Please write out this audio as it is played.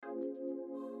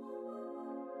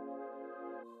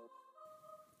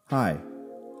Hi,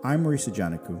 I'm Marisa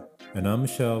Janaku, And I'm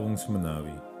Michelle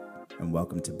Wungsumanawi. and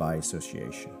welcome to By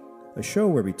Association, a show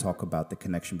where we talk about the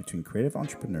connection between creative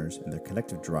entrepreneurs and their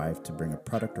collective drive to bring a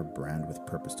product or brand with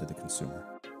purpose to the consumer.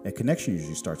 A connection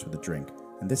usually starts with a drink,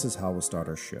 and this is how we'll start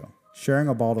our show, sharing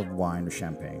a bottle of wine or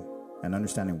champagne, and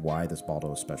understanding why this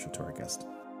bottle is special to our guest.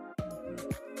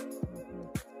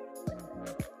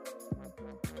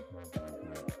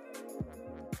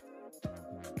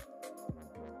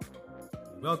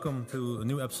 Welcome to a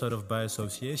new episode of By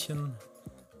Association.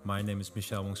 My name is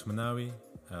Michelle Wungsumanawi.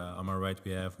 On my right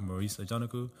we have Marisa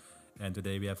Janaku, and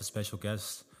today we have a special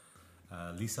guest,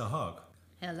 Lisa Hogg.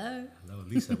 Hello. Hello,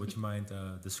 Lisa. Would you mind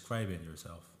describing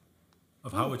yourself?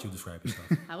 How would you describe yourself?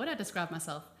 How would I describe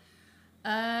myself?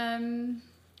 Well,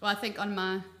 I think on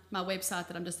my website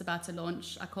that I'm just about to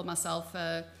launch, I call myself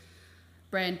a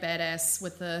brand badass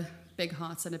with a big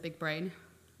heart and a big brain.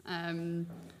 I'm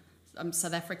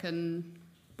South African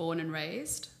born and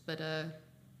raised, but a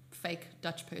fake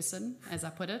Dutch person, as I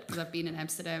put it, because I've been in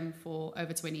Amsterdam for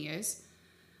over 20 years.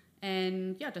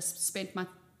 And yeah, just spent my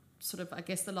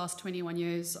the last 21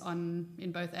 years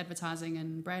in both advertising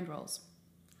and brand roles.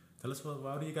 Tell us,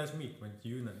 how do you guys meet? When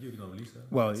you know Lisa?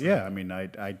 Well, yeah, I mean,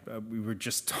 we were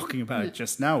just talking about it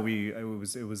just now. It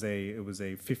was a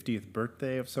 50th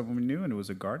birthday of someone we knew, and it was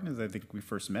a garden. As I think we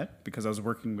first met because I was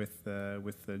working with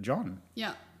John.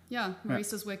 Yeah.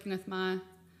 Marisa's working with my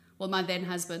then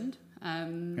husband,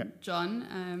 John,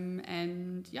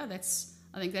 and yeah,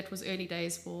 I think that was early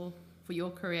days for your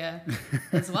career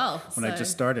as well. When I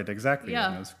just started, exactly. Yeah,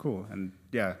 and it was cool, and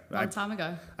yeah, long time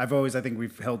ago. I think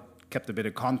we've kept a bit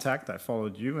of contact. I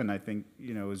followed you, and I think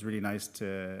it was really nice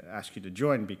to ask you to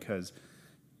join because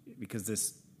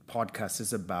this podcast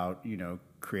is about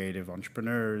creative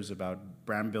entrepreneurs, about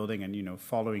brand building, and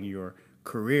following your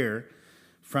career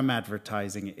from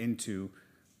advertising into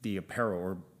the apparel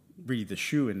or really the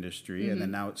shoe industry, and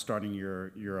then now starting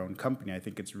your own company. I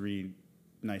think it's really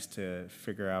nice to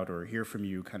figure out or hear from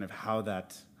you kind of how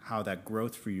that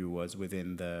growth for you was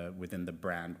within the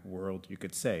brand world, you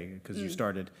could say, because you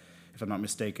started, if I'm not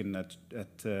mistaken, at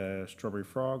Strawberry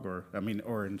Frog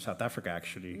or in South Africa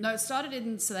actually. No, it started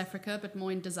in South Africa, but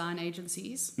more in design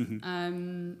agencies,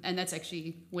 and that's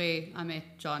actually where I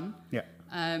met John. Yeah.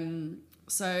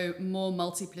 So more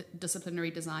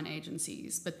multidisciplinary design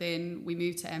agencies, but then we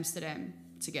moved to Amsterdam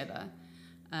together.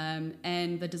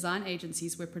 And the design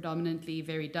agencies were predominantly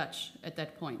very Dutch at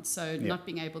that point. So not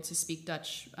being able to speak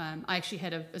Dutch, I actually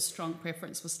had a strong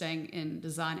preference for staying in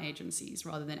design agencies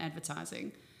rather than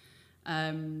advertising.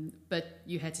 But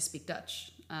you had to speak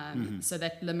Dutch. So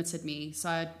that limited me. So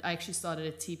I actually started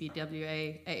at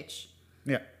TBWAH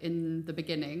in the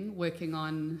beginning, working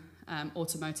on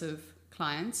automotive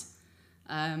clients.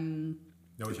 That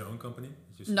was your own company?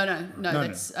 No.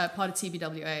 That's part of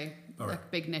TBWA, a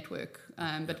big network.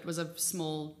 But it was a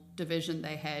small division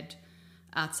they had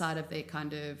outside of their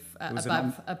kind of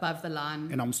above the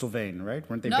line. In Amstelveen, right?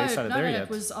 Weren't they based out of there yet? No, it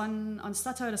was on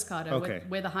Stadhouderskade,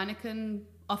 where the Heineken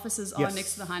offices are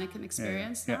next to the Heineken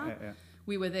Experience now. Yeah.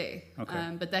 We were there.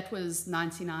 Okay. But that was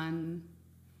 99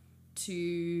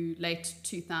 to late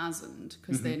 2000,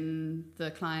 because then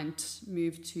the client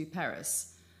moved to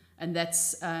Paris. And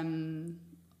that's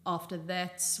after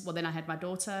that, then I had my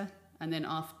daughter, and then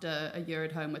after a year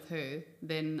at home with her,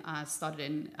 then I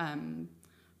started in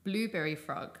Blueberry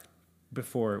Frog.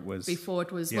 Before it was,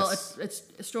 it's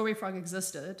Strawberry Frog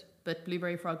existed, but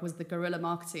Blueberry Frog was the guerrilla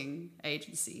marketing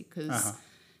agency, because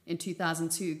in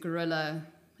 2002, guerrilla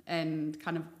and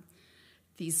kind of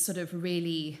these sort of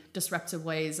really disruptive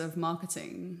ways of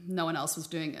marketing, no one else was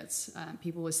doing it.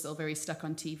 People were still very stuck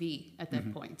on TV at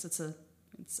that point.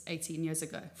 It's 18 years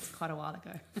ago, quite a while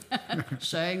ago.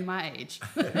 Showing my age.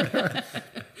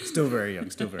 Still very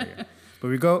young.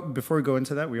 But before we go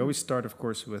into that, we always start, of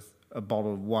course, with a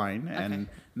bottle of wine. Okay. And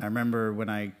I remember when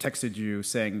I texted you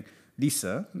saying,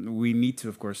 Lisa, we need to,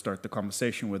 of course, start the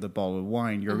conversation with a bottle of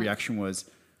wine. Your reaction was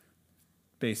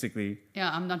basically...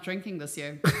 Yeah, I'm not drinking this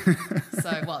year.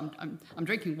 I'm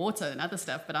drinking water and other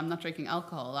stuff, but I'm not drinking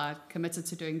alcohol. I committed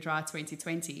to doing dry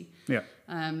 2020. Yeah.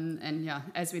 And yeah,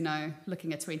 as we know,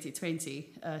 looking at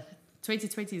 2020,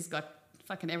 2020's got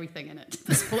fucking everything in it at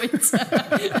this point,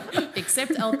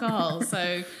 except alcohol.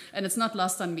 So, and it's not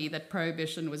lost on me that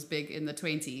prohibition was big in the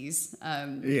 20s,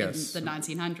 in the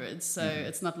 1900s. So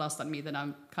it's not lost on me that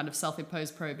I'm kind of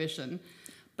self-imposed prohibition.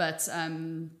 But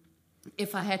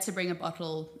if I had to bring a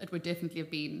bottle, it would definitely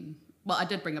have been... Well, I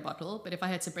did bring a bottle, but if I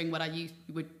had to bring what I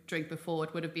would drink before,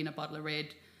 it would have been a bottle of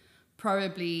red,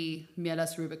 probably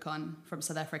Mielas Rubicon from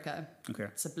South Africa. Okay.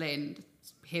 It's a blend.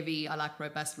 It's heavy. I like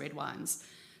robust red wines.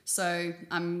 So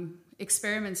I'm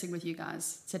experimenting with you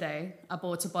guys today. I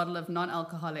bought a bottle of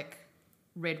non-alcoholic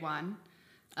red wine.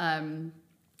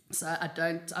 So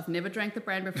I've never drank the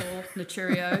brand before.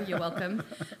 Naturio, you're welcome.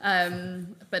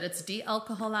 But it's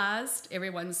de-alcoholized.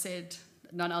 Everyone said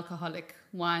non-alcoholic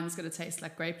wine's going to taste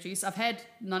like grape juice. I've had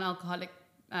non-alcoholic,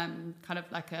 kind of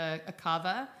like a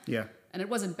cava. Yeah. And it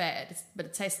wasn't bad, but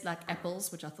it tasted like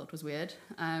apples, which I thought was weird.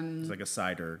 It's like a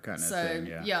cider kind of thing,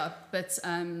 yeah. But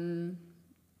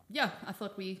I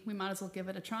thought we might as well give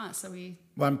it a try. So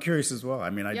Well, I'm curious as well. I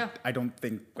mean, I don't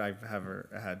think I've ever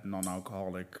had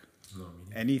non-alcoholic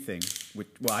anything.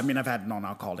 I've had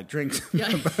non-alcoholic drinks.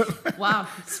 Yeah. Wow,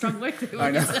 strong work.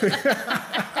 I know.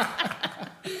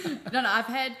 No,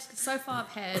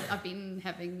 I've been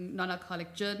having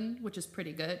non-alcoholic gin, which is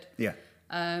pretty good. Yeah.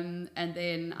 And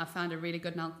then I found a really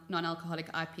good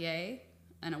non-alcoholic IPA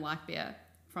and a white beer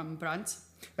from Brunt.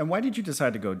 And why did you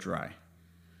decide to go dry?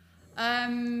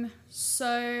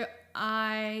 So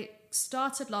I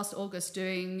started last August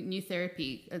doing new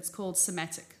therapy. It's called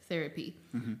somatic therapy.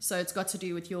 Mm-hmm. So it's got to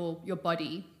do with your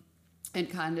body and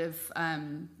kind of,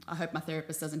 I hope my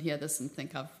therapist doesn't hear this and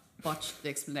think I've botched the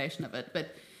explanation of it.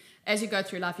 But as you go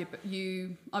through life,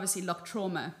 you obviously lock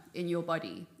trauma in your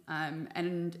body.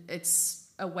 And it's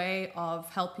a way of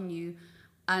helping you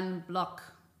unblock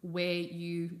where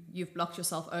you've blocked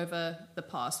yourself over the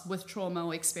past with trauma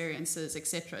or experiences,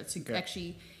 etc., to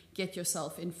actually get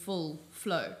yourself in full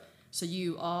flow. So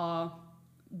you are,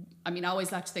 I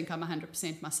always like to think I'm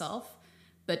 100% myself,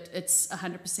 but it's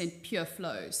 100% pure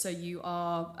flow. So you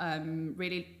are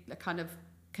really kind of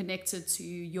connected to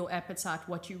your appetite,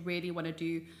 what you really want to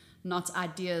do, not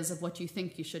ideas of what you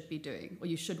think you should be doing or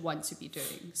you should want to be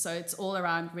doing. So it's all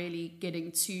around really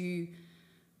getting to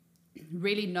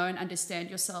really know and understand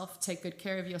yourself, take good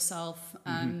care of yourself.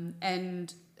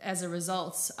 And as a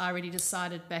result, I already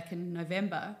decided back in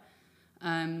November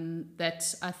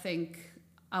that I think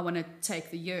I want to take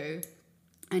the year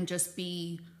and just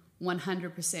be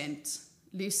 100%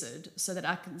 lucid so that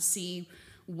I can see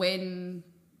when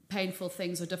painful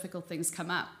things or difficult things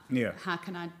come up. Yeah. How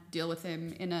can I deal with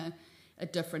them in a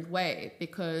different way?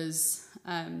 Because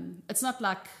it's not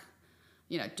like,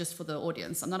 just for the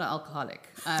audience, I'm not an alcoholic,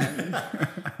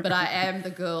 but I am the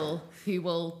girl who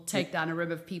will take down a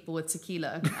room of people with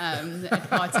tequila at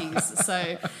parties.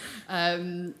 So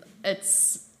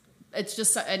it's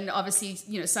just, and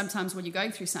obviously, sometimes when you're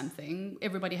going through something,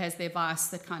 everybody has their vice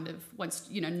that kind of wants,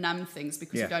 numb things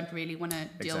because you don't really want to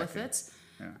deal with it.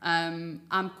 Yeah.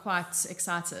 I'm quite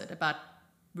excited about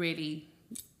really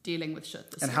dealing with shit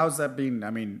this year. And how's that been?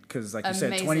 Because like you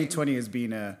said, 2020 has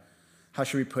been how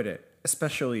should we put it, a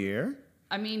special year?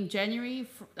 January,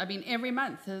 every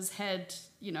month has had,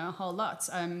 a whole lot.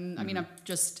 I've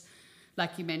just,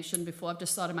 like you mentioned before, I've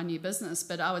just started my new business,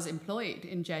 but I was employed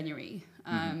in January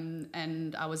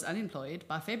and I was unemployed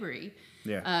by February.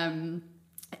 Yeah.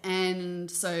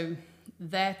 And so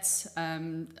that,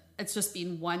 it's just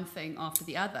been one thing after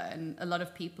the other. And a lot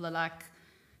of people are like,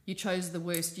 you chose the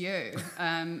worst year.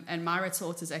 And my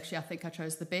retort is actually, I think I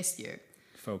chose the best year.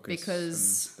 Focus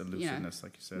because and the lucidness,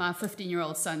 like you said. My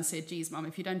 15-year-old son said, geez, Mom,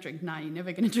 if you don't drink now, you're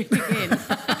never going to drink again.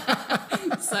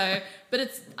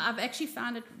 But I've actually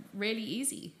found it really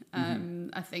easy.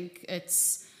 I think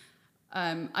it's,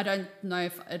 I don't know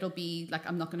if it'll be like,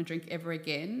 I'm not going to drink ever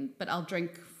again, but I'll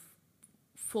drink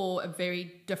for a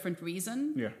very different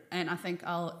reason. Yeah. And I think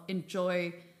I'll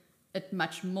enjoy it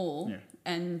much more. Yeah.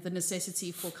 And the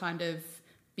necessity for kind of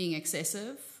being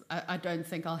excessive, I don't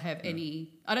think I'll have any.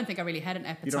 I don't think I really had an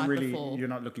appetite before. You're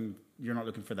not looking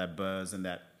for that buzz and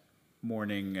that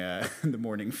morning, the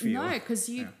morning feel. No, because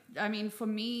for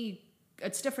me,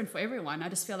 it's different for everyone. I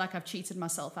just feel like I've cheated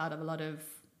myself out of a lot of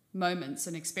moments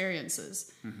and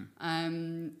experiences,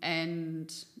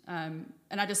 and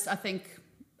I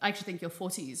actually think your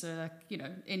 40s are like,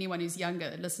 anyone who's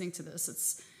younger listening to this,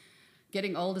 it's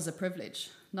getting old is a privilege.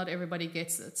 Not everybody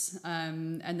gets it.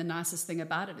 And the nicest thing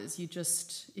about it is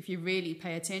if you really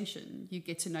pay attention, you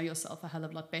get to know yourself a hell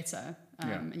of a lot better.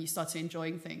 And you start to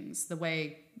enjoying things the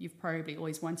way you've probably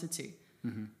always wanted to.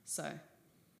 So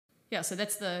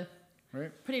that's the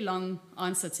pretty long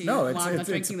answer to why I'm not drinking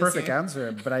this year. It's a perfect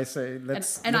answer, but I say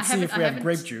let's see if we have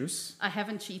grape juice. I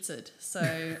haven't cheated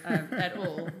at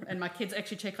all. And my kids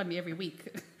actually check on me every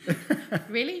week.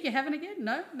 Really? You haven't again?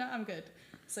 No, I'm good.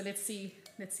 So let's see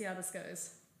how this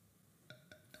goes.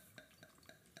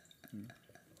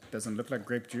 Doesn't look like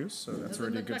grape juice, so that's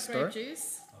already a good start. Grape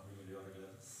juice.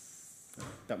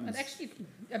 That one's... It actually,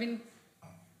 it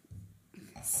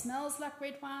smells like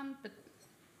red wine, but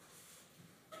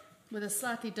with a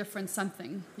slightly different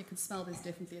something. You can smell there's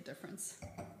definitely a difference.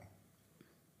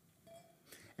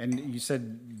 And you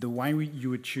said the wine you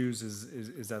would choose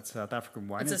is that South African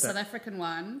wine? It's a South African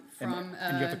wine from.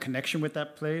 And you have a connection with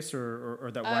that place or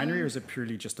that winery, or is it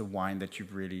purely just a wine that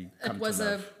you've really come to love? It was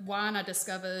a wine I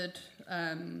discovered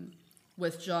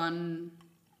with John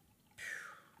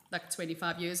like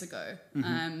 25 years ago.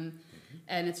 And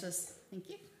it's just, thank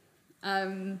you.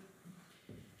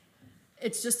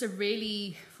 It's just a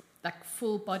really like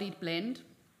full-bodied blend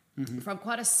from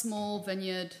quite a small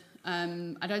vineyard.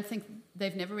 I don't think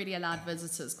they've never really allowed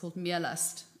visitors, called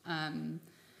Meerlust.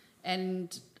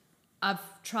 And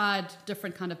I've tried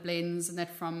different kind of blends and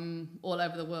that from all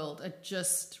over the world. It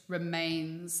just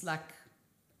remains my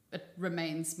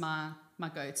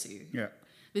go-to. Yeah.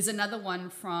 There's another one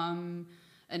from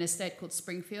an estate called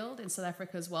Springfield in South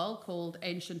Africa as well, called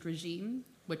Ancient Regime,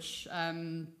 which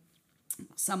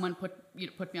someone put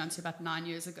me onto about 9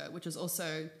 years ago, which is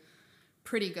also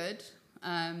pretty good.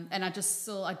 And I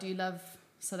do love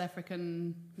South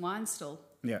African wine still.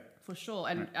 Yeah. For sure.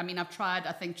 And I mean, I've tried,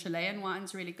 I think Chilean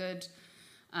wine's really good.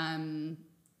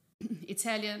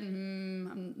 Italian,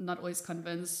 I'm not always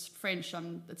convinced. French,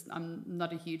 I'm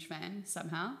not a huge fan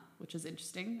somehow, which is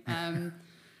interesting. And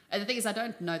the thing is, I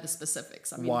don't know the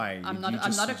specifics. I mean, why? I'm not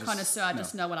a connoisseur. I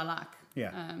just know what I like.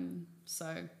 Yeah.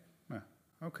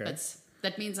 Okay.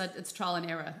 That means that it's trial and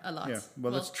error a lot. Yeah.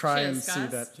 Well, let's try and see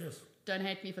guys. that. Cheers. Don't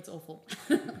hate me if it's awful.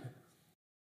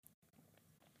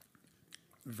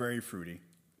 Very fruity.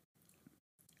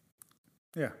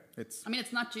 Yeah, it's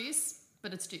not juice,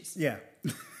 but it's juice. Yeah.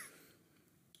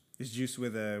 It's juice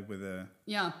with a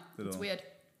yeah. Little, it's weird.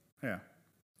 Yeah,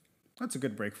 that's a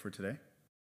good break for today.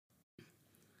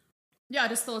 Yeah, I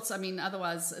just thought. I mean,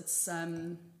 otherwise it's.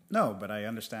 No, but I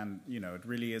understand. It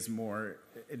really is more.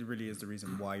 It really is the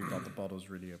reason why you bought the bottle is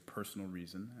really a personal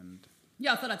reason, and.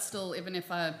 Yeah, I thought I'd still, even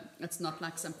if it's not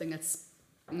like something that's,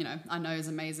 I know is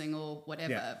amazing or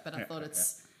whatever, but I thought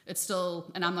it's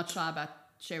still, and I'm not shy about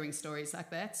sharing stories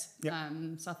like that. Yeah.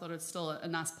 So I thought it's still a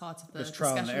nice part of the There's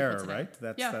trial discussion and error, for today. right?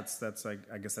 That's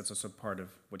I guess that's also part of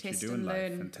what you do in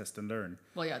life, and test and learn.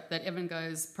 Well, yeah, that even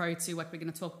goes pro to what we're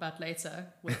going to talk about later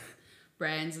with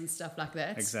brands and stuff like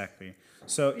that. Exactly.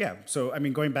 So I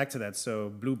mean, going back to that, so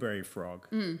Blueberry Frog,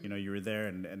 you were there,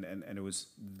 and it was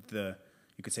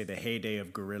you could say the heyday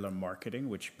of guerrilla marketing,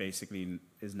 which basically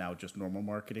is now just normal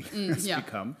marketing has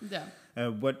become. Yeah.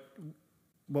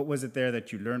 What was it there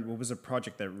that you learned? What was a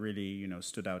project that really,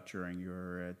 stood out during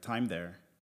your time there?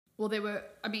 Well,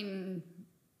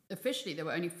 officially there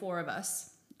were only 4 of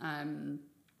us.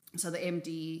 So the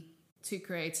MD, 2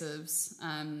 creatives,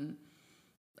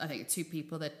 I think 2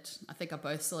 people that I think are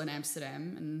both still in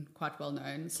Amsterdam and quite well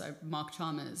known. So Mark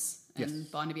Chalmers and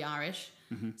Barnaby Irish.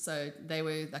 Mm-hmm. So they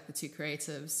were like the 2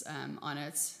 creatives on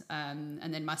it.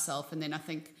 And then myself. And then I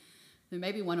think there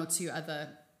may be 1 or 2 other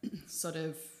sort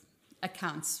of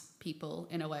accounts people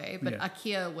in a way. But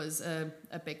IKEA was a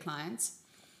big client.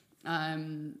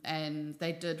 And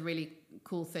they did really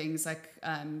cool things like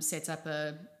set up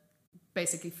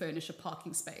basically furnish a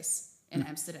parking space in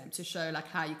Amsterdam to show like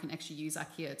how you can actually use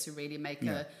IKEA to really make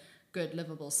a good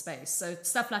livable space. So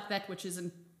stuff like that, which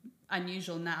isn't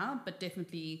unusual now, but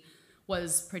definitely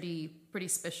was pretty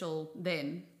special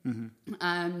then.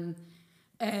 Mm-hmm.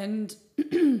 And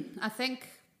I think,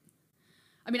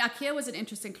 IKEA was an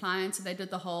interesting client. So they did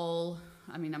the whole,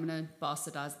 I'm going to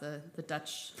bastardize the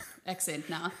Dutch accent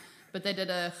now, but they did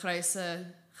a grijze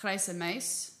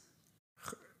muis.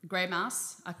 Grey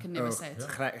Mouse, I can never say it.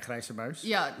 Grijze Muis.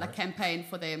 Yeah, like campaign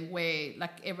for them where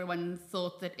like everyone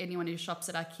thought that anyone who shops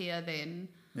at IKEA then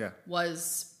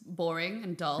was boring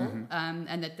and dull,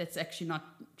 and that's actually not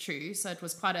true. So it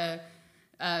was quite a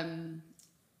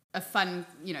fun,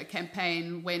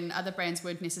 campaign when other brands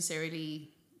weren't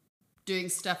necessarily doing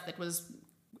stuff that was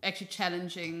actually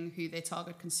challenging who their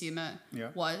target consumer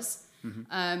was.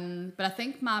 Mm-hmm. But I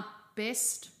think my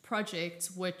best project,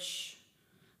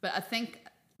 but I think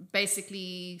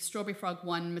basically Strawberry Frog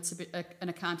won an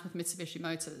account with Mitsubishi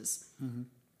Motors. Mm-hmm.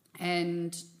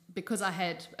 And because I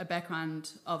had a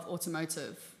background of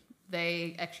automotive,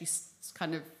 they actually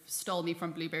kind of stole me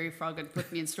from Blueberry Frog and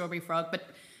put me in Strawberry Frog. But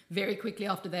very quickly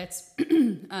after that,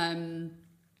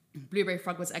 Blueberry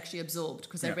Frog was actually absorbed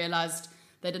because they realized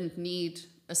they didn't need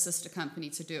a sister company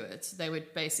to do it. They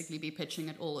would basically be pitching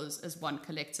it all as one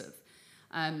collective.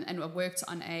 And I worked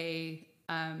on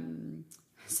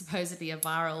supposedly a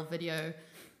viral video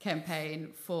campaign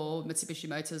for Mitsubishi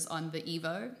Motors on the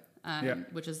Evo,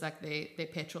 which is like their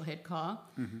petrol head car.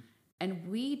 Mm-hmm. And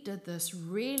we did this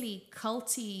really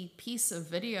culty piece of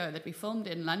video that we filmed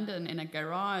in London in a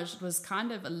garage. It was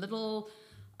kind of a little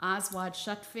eyes wide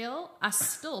shut feel. I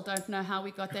still don't know how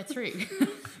we got that through.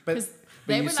 But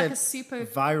they were like a super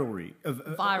viral.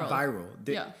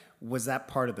 Yeah. Was that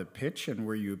part of the pitch, and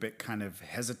were you a bit kind of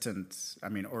hesitant? I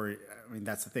mean,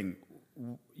 that's the thing.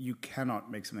 You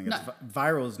cannot make something that's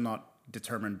viral is not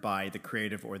determined by the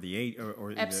creative or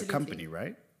the company,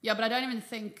 right? Yeah, but I don't even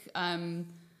think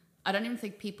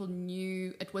people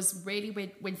knew. It was really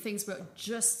when things were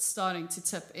just starting to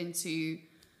tip into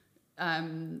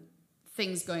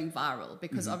things going viral,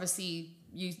 because obviously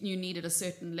you needed a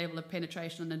certain level of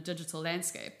penetration in a digital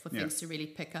landscape for things to really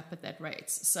pick up at that rate.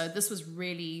 So this was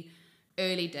really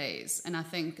early days, and I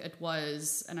think it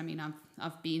was, and I mean,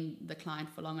 I've been the client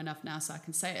for long enough now, so I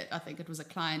can say it. I think it was a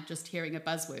client just hearing a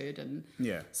buzzword and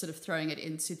sort of throwing it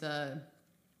into the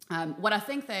what I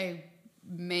think they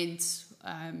meant,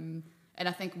 and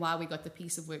I think why we got the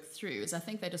piece of work through is I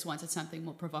think they just wanted something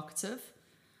more provocative,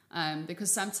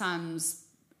 because sometimes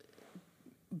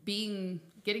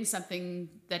getting something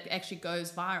that actually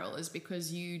goes viral is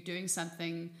because you doing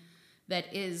something that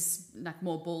is like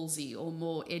more ballsy or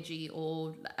more edgy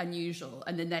or unusual,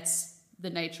 and then that's the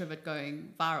nature of it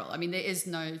going viral. I mean, there is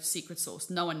no secret sauce.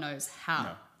 No one knows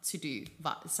how to do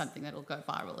something that'll go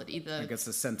viral. I guess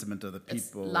the sentiment of the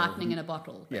people. It's lightning in a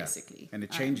bottle, basically. And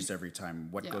it changes every time.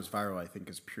 What goes viral, I think,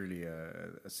 is purely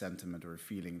a sentiment or a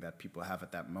feeling that people have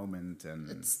at that moment, and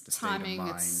it's the timing.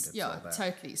 State of mind. It's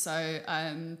totally. So,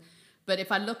 but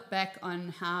if I look back on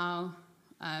how,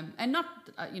 and not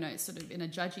sort of in a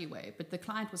judgy way, but the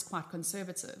client was quite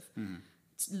conservative.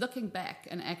 Looking back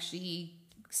and actually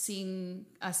seeing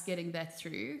us getting that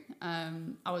through,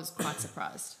 I was quite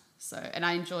surprised. So, and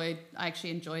I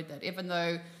actually enjoyed that, even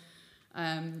though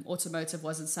automotive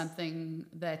wasn't something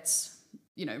that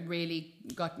really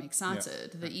got me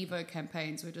excited. The Evo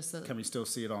campaigns were just. Can we still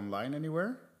see it online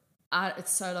anywhere?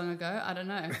 It's so long ago, I don't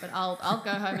know, but I'll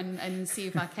go home and see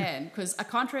if I can, because I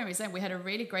can't remember saying we had a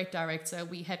really great director.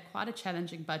 We had quite a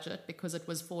challenging budget because it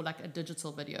was for like a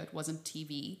digital video. It wasn't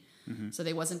TV, so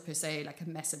there wasn't per se like a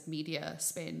massive media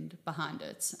spend behind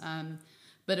it.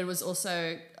 But it was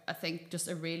also, I think, just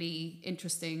a really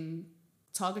interesting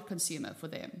target consumer for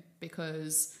them,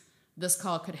 because this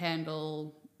car could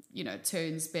handle,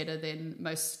 turns better than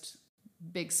most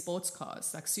big sports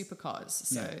cars, like supercars.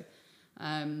 So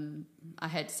I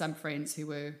had some friends who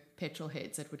were petrol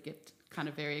heads that would get kind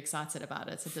of very excited about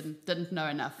it. So didn't know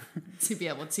enough to be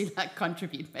able to like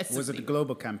contribute massively. Was it a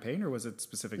global campaign, or was it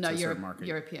specific to a certain market?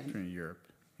 European. Europe.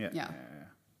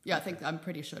 Yeah, I'm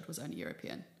pretty sure it was only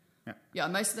European. Yeah,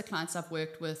 most of the clients I've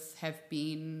worked with have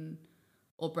been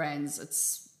all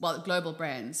brands. Global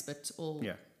brands, but all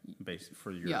based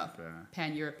for Europe.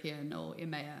 Pan-European or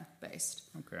EMEA based.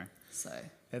 Okay. So.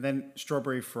 And then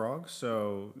Strawberry Frog.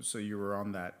 So you were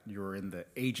on that. You were in the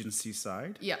agency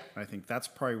side. Yeah. I think that's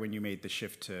probably when you made the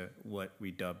shift to what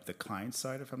we dubbed the client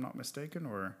side, if I'm not mistaken,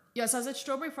 or. Yeah. So I was at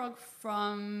Strawberry Frog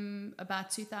from about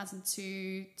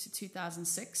 2002 to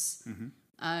 2006,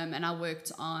 and I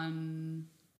worked on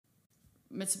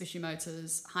Mitsubishi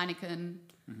Motors, Heineken,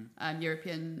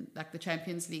 European, like the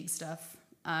Champions League stuff.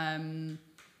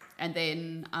 And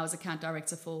then I was account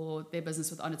director for their business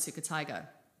with Onitsuka Tiger.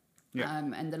 Yeah.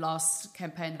 And the last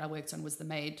campaign that I worked on was the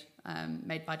Made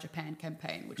by Japan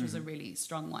campaign, which was a really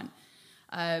strong one.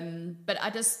 But I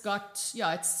just got,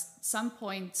 at some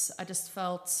point I just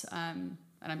felt, and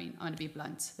I mean, I'm going to be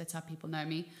blunt, that's how people know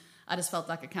me. I just felt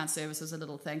like account service was a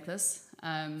little thankless,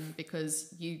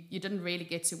 because you didn't really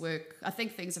get to work. I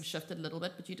think things have shifted a little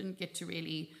bit, but you didn't get to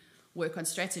really work on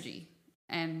strategy.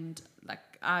 And like,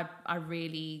 I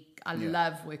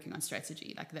love working on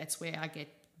strategy. Like that's where I get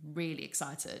really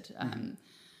excited.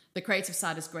 The creative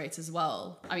side is great as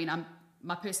well. I mean,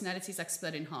 my personality is like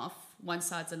split in half. One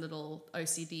side's a little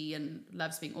OCD and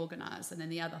loves being organized, and then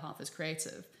the other half is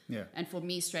creative. Yeah. And for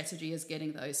me, strategy is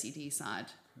getting the OCD side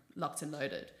locked and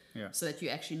loaded, so that you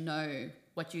actually know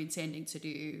what you're intending to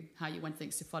do, how you want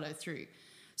things to follow through.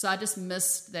 So I just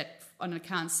missed that on an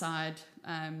account side.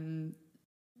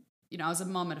 I was a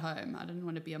mom at home. I didn't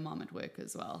want to be a mom at work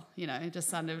as well.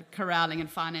 Just kind of corralling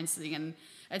and financing,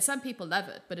 and some people love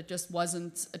it, but it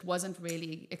wasn't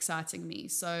really exciting me.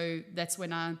 So that's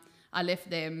when I left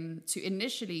them to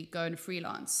initially go and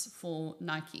freelance for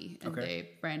Nike and their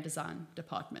brand design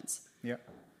departments. Yeah.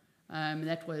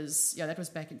 That was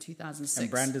back in 2006.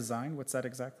 And brand design, what's that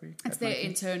exactly? It's their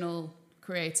internal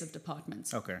creative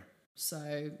department. Okay.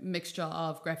 So mixture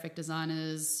of graphic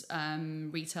designers,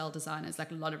 retail designers,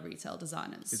 like a lot of retail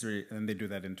designers. And they do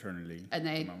that internally. And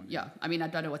I mean, I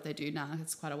don't know what they do now.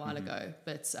 It's quite a while ago.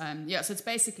 But so it's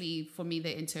basically, for me,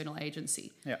 their internal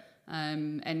agency. Yeah.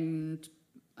 And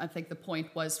I think the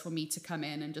point was for me to come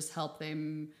in and just help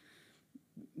them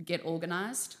get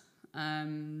organized.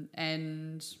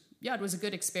 And yeah, it was a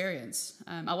good experience.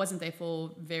 I wasn't there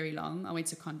for very long. I went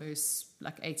to Converse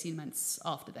like 18 months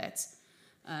after that.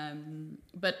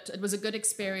 But it was a good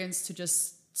experience to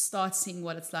just start seeing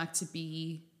what it's like to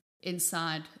be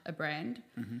inside a brand.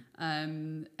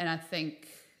 And I think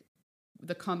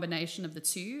the combination of the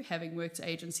two, having worked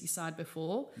agency side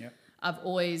before, I've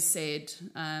always said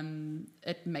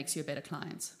it makes you a better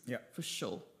client, for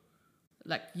sure.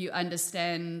 Like you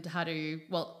understand how to,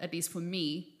 well, at least for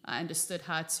me, I understood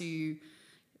how to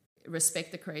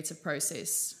respect the creative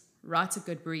process, write a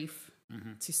good brief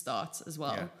to start as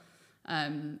well.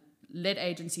 Let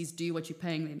agencies do what you're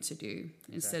paying them to do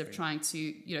instead of trying to,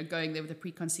 you know, going there with a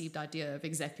preconceived idea of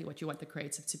exactly what you want the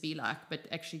creative to be like, but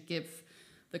actually give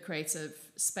the creative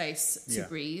space to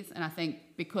breathe. And I think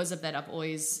because of that, I've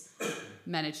always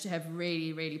managed to have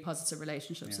really, really positive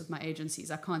relationships with my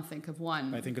agencies. I can't think of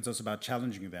one. I think it's also about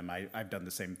challenging them. I've done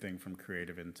the same thing from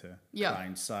creative into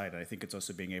client side. I think it's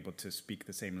also being able to speak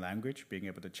the same language, being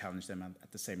able to challenge them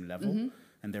at the same level,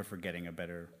 and therefore getting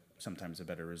sometimes a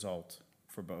better result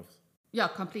for both. Yeah,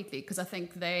 completely. Because I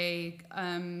think I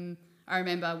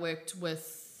remember I worked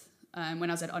with, when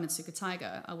I was at Onitsuka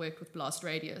Tiger, I worked with Blast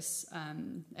Radius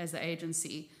as the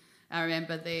agency. I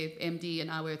remember the MD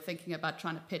and I were thinking about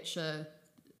trying to pitch a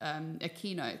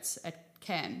keynote at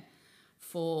Cannes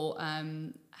for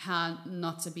how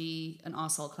not to be an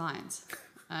arsehole client.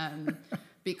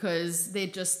 Because there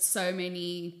are just so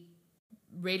many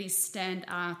really stand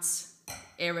out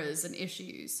errors and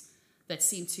issues that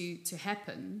seem to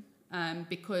happen.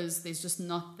 Because there's just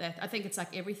not that, I think it's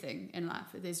like everything in life,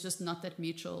 there's just not that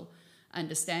mutual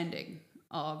understanding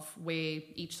of where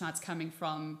each side's coming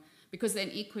from. Because then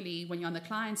equally, when you're on the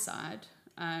client side,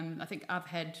 I think I've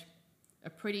had a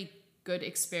pretty good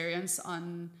experience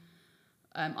on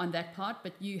that part,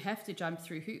 but you have to jump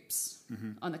through hoops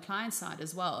on the client side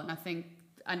as well. And I think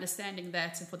understanding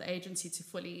that, and for the agency to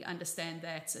fully understand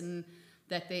that, and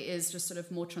that there is just sort of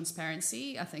more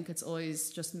transparency. I think it's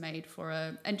always just made for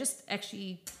and just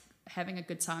actually having a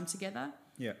good time together.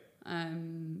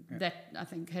 That I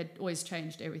think had always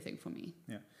changed everything for me.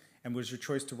 And was your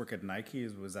choice to work at Nike,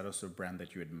 was that also a brand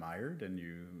that you admired and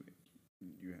you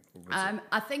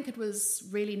I think it was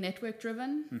really network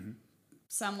driven.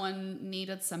 Someone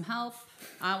needed some help.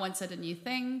 I wanted a new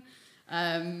thing.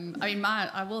 I mean,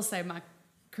 I will say my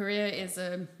career is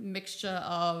a mixture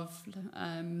of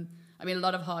a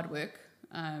lot of hard work,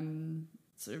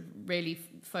 so really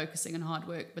focusing on hard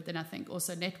work, but then I think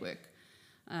also network.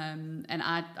 And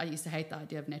I used to hate the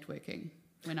idea of networking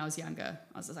when I was younger.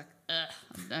 I was just like, ugh,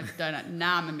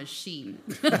 now I'm a machine.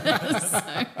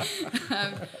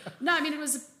 No,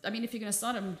 if you're going to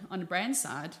start on a brand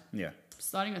side,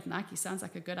 starting with Nike sounds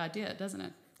like a good idea, doesn't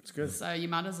it? It's good. So you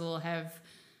might as well have,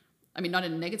 not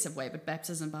in a negative way, but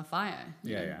baptism by fire.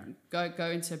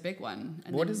 Go into a big one.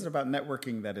 And what is it about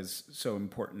networking that is so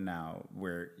important now,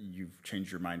 where you've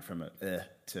changed your mind from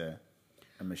to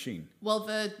a machine? Well,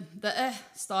 the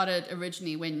started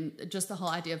originally when just the whole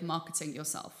idea of marketing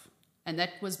yourself, and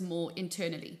that was more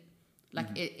internally,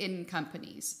 like in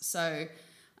companies. So,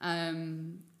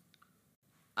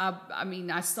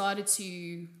 I started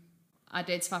to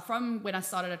identify from when I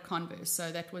started at Converse.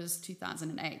 So that was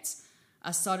 2008.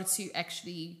 I started to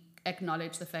actually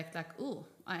acknowledge the fact like,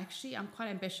 I'm quite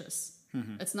ambitious.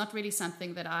 It's not really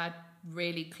something that I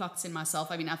really clocked in myself.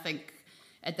 I think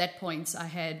at that point I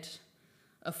had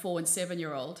a 4 and 7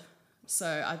 year old. So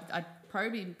I'd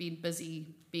probably been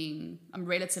busy I'm a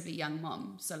relatively young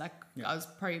mom. So I was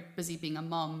probably busy being a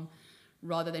mom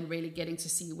rather than really getting to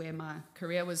see where my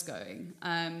career was going.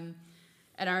 And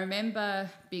I remember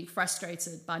being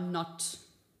frustrated by not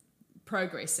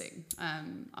progressing.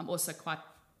 I'm also quite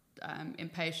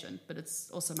impatient, but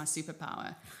it's also my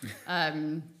superpower.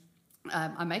 I'm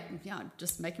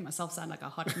just making myself sound like a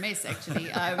hot mess,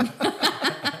 actually.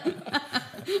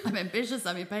 I'm ambitious,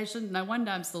 I'm impatient, no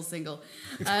wonder I'm still single.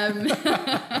 But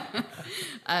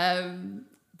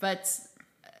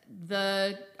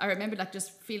I remember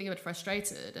just feeling a bit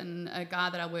frustrated, and a guy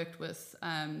that I worked with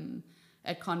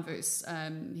at Converse,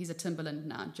 he's a Timberland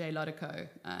now, Jay Lodico,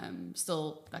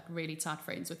 still really tight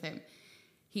friends with him.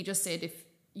 He just said, if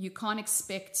you can't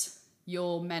expect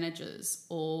your managers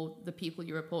or the people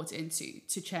you report into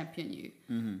to champion you,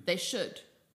 they should,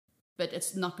 but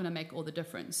it's not going to make all the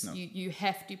difference. No. You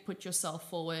have to put yourself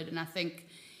forward. And I think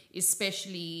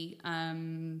especially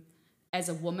as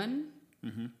a woman,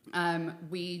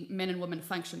 we, men and women,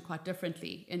 function quite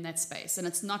differently in that space. And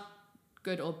it's not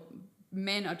good, or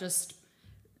men are just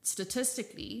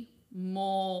statistically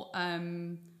more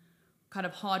kind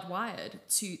of hardwired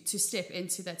to step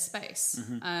into that space.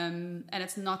 And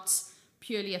it's not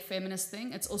purely a feminist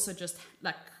thing. It's also just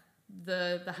like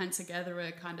the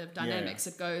hunter-gatherer kind of dynamics.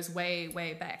 It goes way,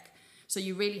 way back. So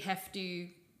you really have to,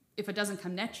 if it doesn't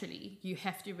come naturally, you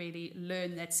have to really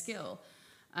learn that skill.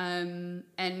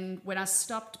 And when I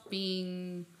stopped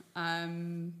being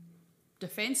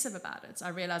defensive about it, I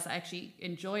realized I actually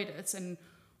enjoyed it. And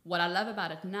what I love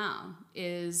about it now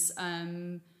is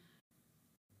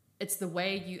it's the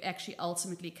way you actually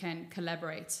ultimately can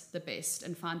collaborate the best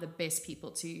and find the best people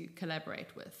to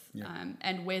collaborate with.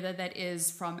 And whether that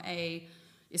is from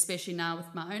especially now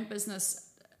with my own business,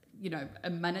 a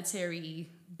monetary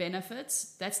benefit,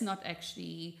 that's not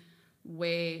actually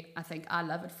where I think I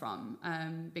love it from,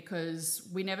 because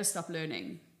we never stop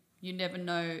learning. You never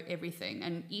know everything.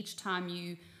 And each time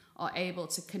you are able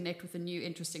to connect with a new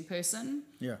interesting person,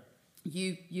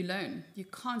 you learn. You're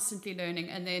constantly learning.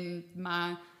 And then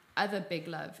my other big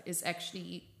love is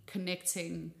actually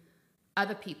connecting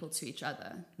other people to each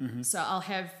other. So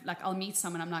I'll meet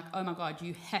someone, I'm like, oh my God,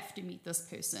 you have to meet this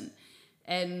person.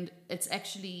 And it's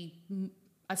actually,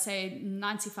 I say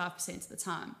 95% of the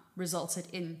time resulted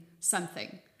in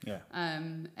something.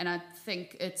 And I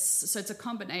think it's a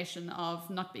combination of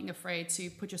not being afraid to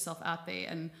put yourself out there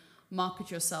and market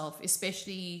yourself,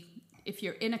 especially if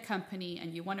you're in a company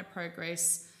and you want to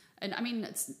progress. And I mean,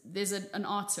 there's an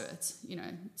art to it.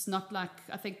 It's not like,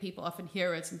 I think people often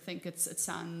hear it and think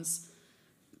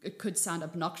it could sound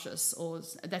obnoxious, or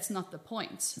that's not the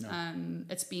point. No.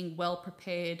 It's being well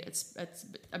prepared.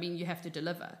 I mean, you have to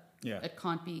deliver. It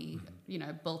can't be,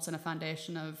 built on a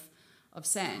foundation of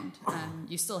sand.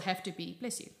 You still have to be,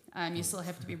 bless you. You still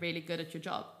have to be really good at your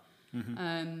job.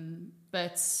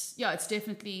 But yeah, it's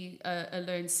definitely a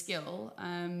learned skill.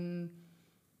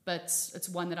 But it's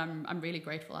one that I'm really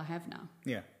grateful I have now.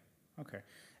 Yeah. Okay.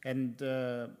 And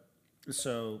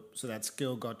so that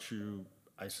skill got you,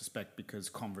 I suspect, because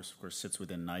Converse, of course, sits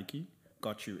within Nike,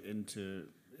 got you into...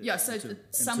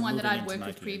 someone that I'd worked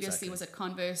with previously was at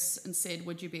Converse and said,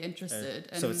 would you be interested?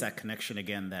 So it's that connection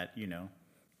again that,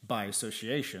 by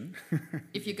association.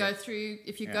 If you go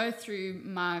through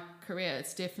my career,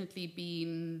 it's definitely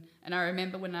been... And I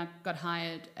remember when I got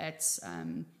hired at,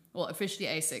 officially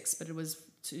ASICS, but it was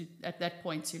at that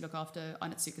point to look after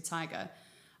Onitsuka Tiger.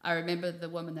 I remember the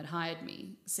woman that hired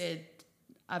me said,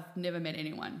 I've never met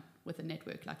anyone with a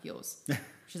network like yours.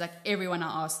 She's like, everyone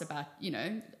I asked about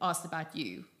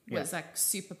you was like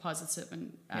super positive.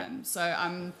 And so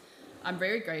I'm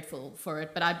very grateful for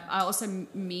it. But I also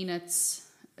mean it's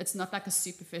not like a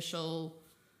superficial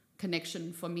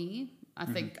connection for me. I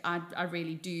think I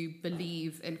really do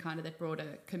believe in kind of that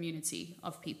broader community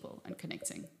of people and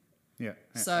connecting.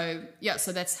 So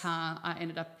that's how I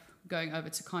ended up going over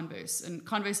to Converse. And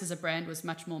Converse as a brand was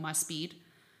much more my speed.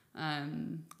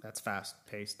 That's fast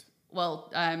paced.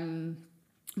 Well,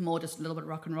 more just a little bit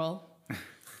rock and roll.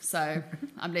 So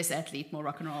I'm less athlete, more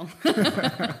rock and roll.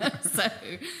 So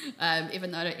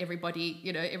even though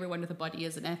everyone with a body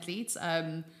is an athlete,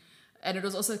 and it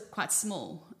was also quite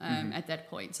small at that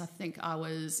point. I think I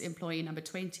was employee number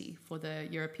 20 for the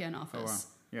European office. Oh,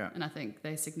 wow. Yeah. And I think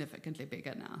they're significantly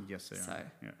bigger now. Yes, they are. So,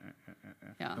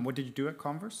 yeah. And what did you do at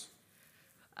Converse?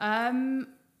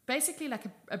 Basically like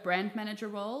a brand manager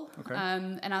role. Okay.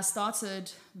 And I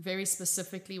started very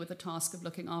specifically with the task of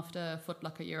looking after Foot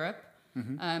Locker Europe,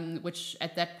 which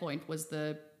at that point was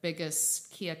the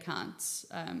biggest key account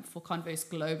for Converse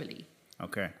globally.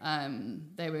 Okay.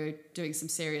 They were doing some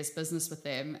serious business with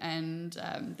them. And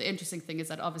the interesting thing is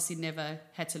that obviously never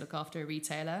had to look after a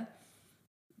retailer.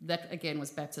 That, again,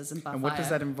 was baptism by fire. And what does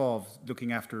that involve,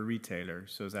 looking after a retailer?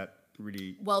 So is that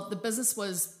really... Well, the business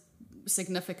was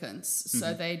significant.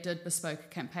 So they did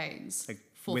bespoke campaigns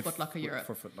for Foot Locker Europe.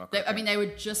 For Foot Locker, they were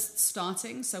just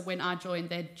starting. So when I joined,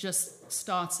 they'd just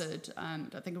started. I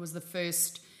think it was the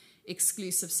first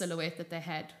exclusive silhouette that they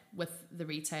had with the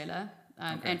retailer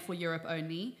and for Europe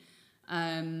only,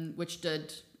 which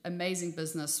did amazing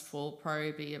business for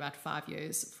probably about 5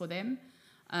 years for them.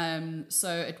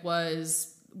 So it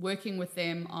was working with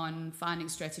them on finding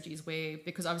strategies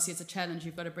because obviously it's a challenge,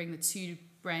 you've got to bring the two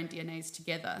brand DNAs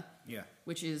together,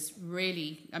 which is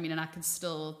really, I mean, and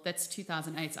that's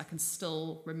 2008, I can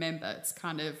still remember. It's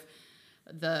kind of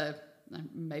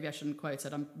maybe I shouldn't quote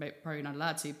it, I'm probably not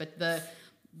allowed to, but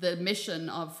the mission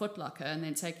of Foot Locker and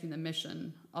then taking the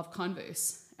mission of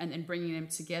Converse and then bringing them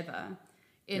together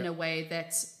in a way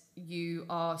that you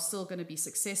are still going to be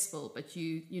successful, but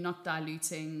you're not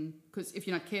diluting, because if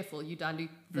you're not careful, you dilute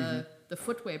the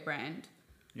footwear brand,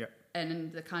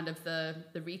 and the kind of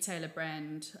the retailer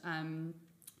brand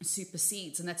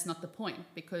supersedes, and that's not the point,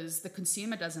 because the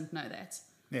consumer doesn't know that.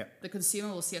 the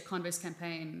consumer will see a Converse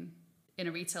campaign in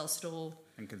a retail store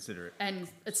and consider it. And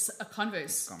it's a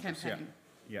Converse campaign.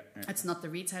 Yeah. It's not the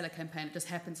retailer campaign. It just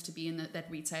happens to be in that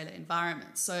retailer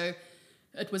environment. So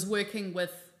it was working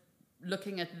with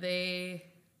looking at their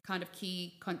kind of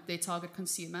their target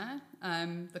consumer,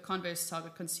 the Converse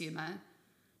target consumer,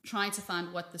 trying to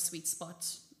find what the sweet spot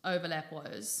overlap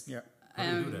was. Yeah. How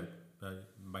do you do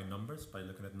that? By numbers? By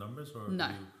looking at numbers? Or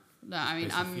no. I mean,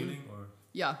 feeling or?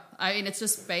 Yeah. I mean, it's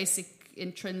just basic,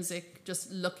 intrinsic,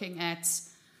 just looking at.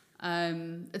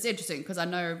 It's interesting because I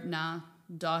know now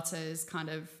data is kind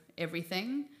of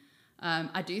everything.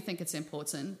 I do think it's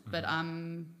important, but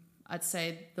I'd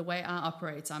say the way I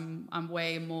operate, I'm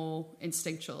way more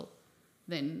instinctual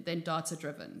than data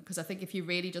driven, because I think if you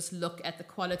really just look at the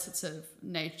qualitative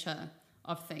nature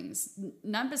of things,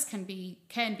 numbers can be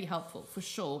helpful for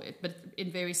sure, but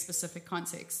in very specific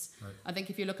contexts. Right. I think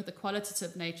if you look at the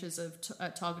qualitative natures of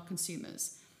target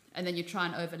consumers, and then you try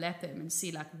and overlap them and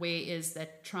see like where is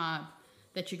that tribe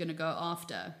that you're going to go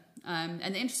after. And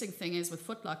the interesting thing is with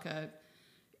Foot Locker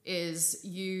is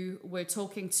you were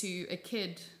talking to a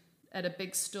kid at a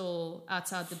big store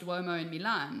outside the Duomo in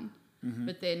Milan,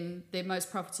 but then their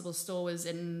most profitable store was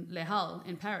in Les Halles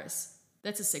in Paris.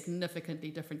 That's a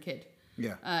significantly different kid.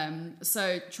 Yeah.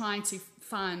 So trying to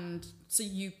find, so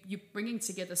you're bringing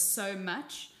together so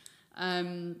much.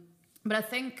 But I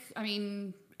think, I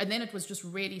mean, and then it was just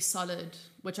really solid,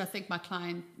 which I think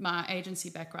my agency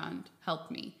background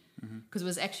helped me, because it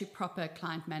was actually proper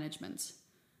client management,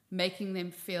 making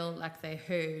them feel like they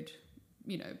heard,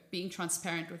 being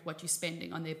transparent with what you're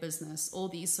spending on their business, all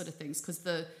these sort of things, because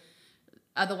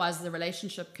otherwise the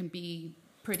relationship can be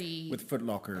pretty... With Foot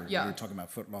Locker, you're talking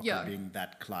about Foot Locker being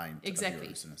that client of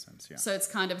yours in a sense, So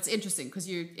it's interesting because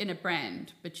you're in a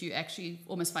brand, but you're actually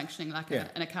almost functioning like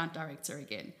an account director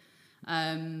again.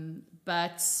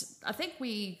 But I think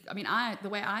the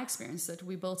way I experienced it,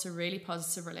 we built a really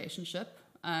positive relationship.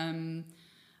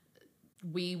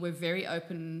 We were very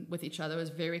open with each other. It was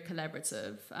very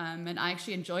collaborative. And I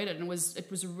actually enjoyed it. And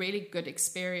it was a really good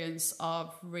experience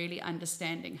of really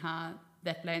understanding how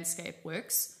that landscape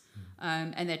works.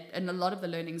 And a lot of the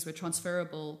learnings were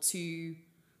transferable to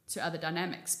other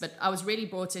dynamics. But I was really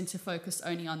brought in to focus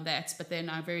only on that. But then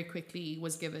I very quickly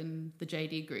was given the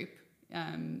JD group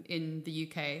in the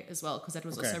UK as well, because that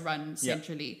was also run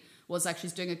centrally. Was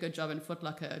actually doing a good job in Foot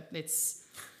Locker. Let's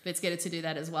get it to do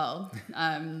that as well.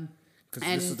 Because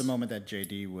this is the moment that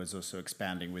JD was also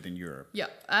expanding within Europe. Yeah.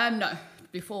 No,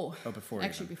 before. Oh, before.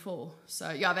 Actually, before. So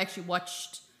I've actually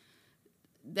watched.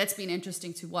 That's been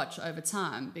interesting to watch over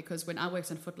time, because when I worked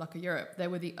in Foot Locker Europe, they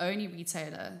were the only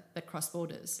retailer that crossed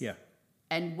borders. Yeah.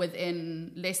 And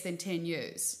within less than 10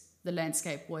 years, the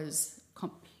landscape was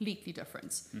completely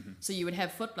different. So you would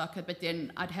have Foot Locker, but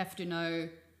then I'd have to know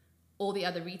all the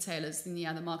other retailers in the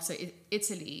other markets. So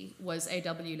Italy was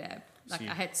AW Lab. Like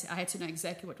I had to know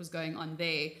exactly what was going on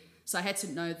there. So I had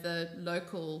to know the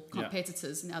local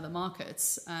competitors in other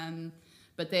markets.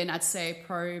 But then I'd say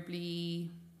probably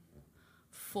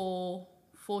 4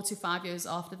 to 5 years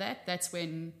after that, that's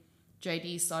when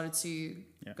JD started to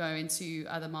go into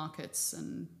other markets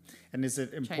and is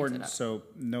it important?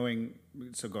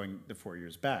 Going the 4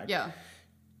 years back,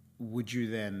 would you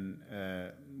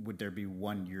then would there be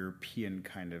one European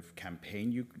kind of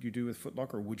campaign you do with Foot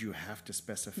Locker, or would you have to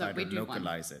specify or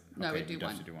localize it? No, we do one.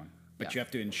 Have to do one. But you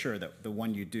have to ensure that the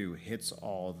one you do hits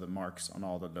all the marks on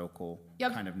all the local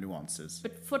kind of nuances.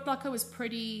 But Foot Locker was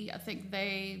I think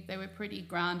they were pretty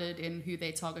grounded in who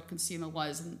their target consumer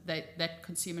was, and that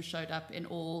consumer showed up in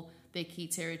all their key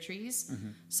territories.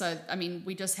 So, I mean,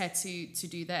 we just had to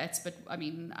do that. But, I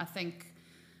mean, I think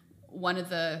one of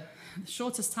the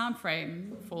shortest time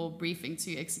frame for briefing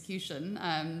to execution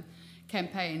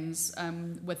campaigns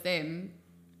with them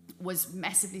was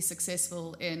massively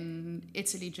successful in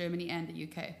Italy, Germany, and the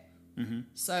UK.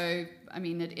 So, I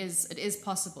mean, it is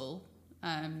possible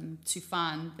to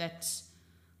find that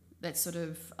sort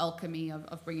of alchemy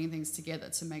of bringing things together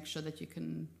to make sure that you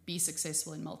can be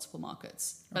successful in multiple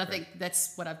markets. But I think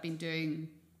that's what I've been doing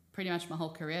pretty much my whole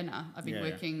career now. I've been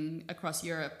working across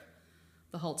Europe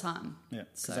the whole time. Yeah,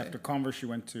 because after Converse, you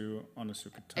went to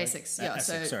Onitsuka Tiger.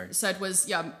 ASICS, So it was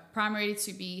primarily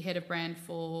to be head of brand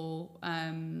for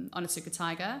Onitsuka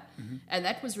Tiger, and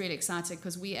that was really exciting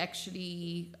because we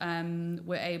actually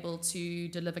were able to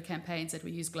deliver campaigns that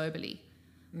we use globally,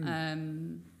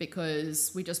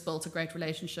 because we just built a great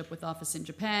relationship with the office in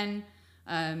Japan,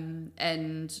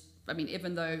 and I mean,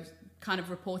 even though kind of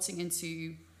reporting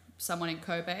into someone in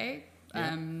Kobe.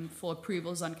 For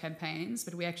approvals on campaigns,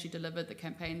 but we actually delivered the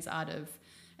campaigns out of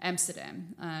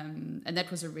Amsterdam, and that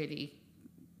was a really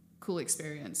cool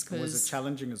experience. Was it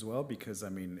challenging as well? Because, I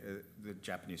mean, the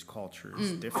Japanese culture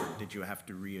is different. Did you have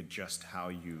to readjust how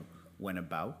you went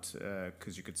about?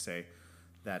 Because you could say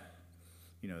that,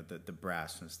 you know, the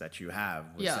brassness that you have,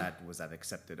 was that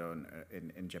accepted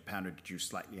in Japan, or did you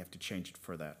slightly have to change it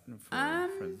for that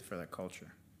for that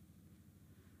culture?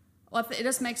 Well, it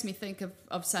just makes me think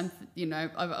of some, you know,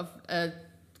 of a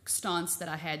stance that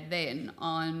I had then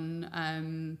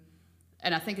on,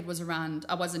 and I think it was around,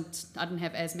 I didn't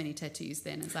have as many tattoos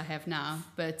then as I have now,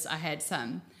 but I had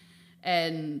some.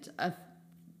 And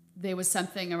there was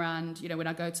something around, you know, when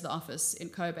I go to the office in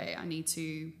Kobe, I need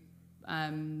to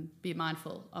be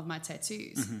mindful of my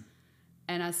tattoos. Mm-hmm.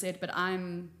 And I said, but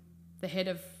I'm the head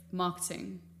of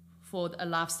marketing for a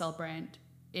lifestyle brand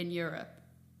in Europe.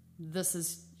 This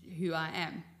is who I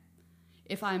am.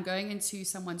 If I'm going into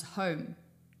someone's home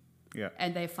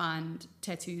and they find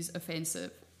tattoos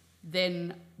offensive,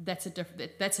 then that's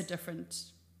a different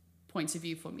point of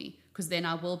view for me, because then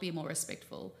I will be more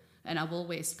respectful and I will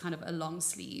wear kind of a long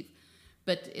sleeve.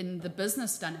 But in the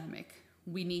business dynamic,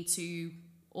 we need to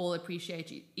all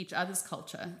appreciate each other's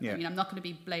culture. I mean, I'm not going to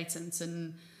be blatant,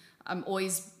 and I'm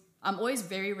always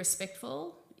very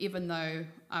respectful, even though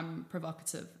I'm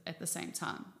provocative at the same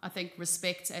time. I think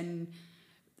respect and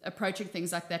approaching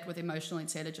things like that with emotional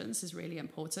intelligence is really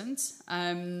important.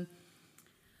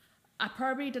 I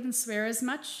probably didn't swear as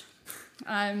much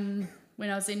when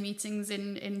I was in meetings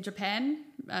in Japan,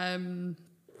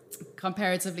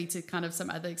 comparatively to kind of some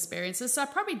other experiences. So I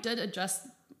probably did adjust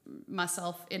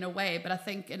myself in a way, but I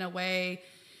think in a way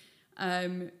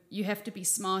you have to be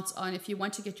smart on, if you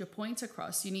want to get your point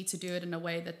across, you need to do it in a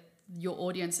way that your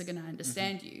audience are going to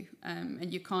understand you.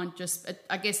 And you can't just,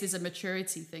 I guess there's a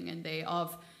maturity thing in there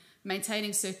of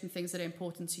maintaining certain things that are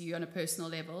important to you on a personal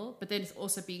level, but then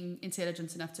also being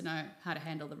intelligent enough to know how to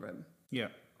handle the room.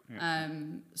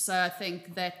 So I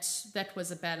think that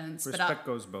was a balance. Respect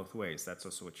goes both ways. That's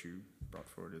also what you brought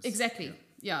forward. Exactly.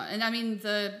 Yeah. And I mean,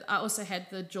 I also had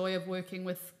the joy of working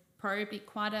with probably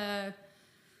quite a,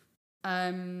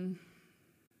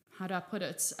 how do I put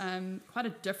it? Quite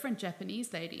a different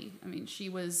Japanese lady. I mean, she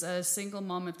was a single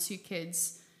mom of 2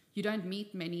 kids. You don't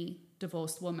meet many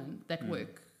divorced women that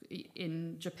work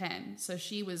in Japan. So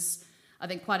she was, I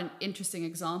think, quite an interesting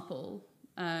example.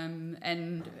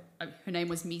 And her name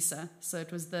was Misa. So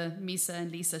it was the Misa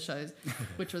and Lisa shows,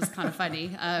 which was kind of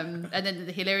funny. And then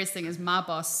the hilarious thing is my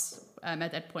boss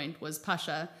at that point was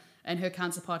Pasha, and her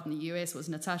counterpart in the US was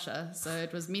Natasha. So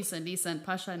it was Misa and Lisa and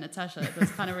Pasha and Natasha. It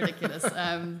was kind of ridiculous.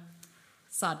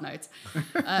 Side note.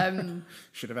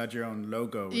 Should have had your own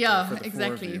logo. Yeah,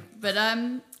 exactly. But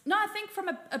no, I think from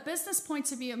a business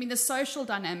point of view, I mean, the social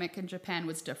dynamic in Japan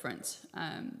was different.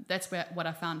 That's what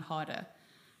I found harder.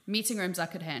 Meeting rooms I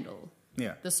could handle.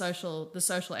 Yeah. The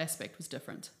social aspect was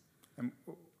different.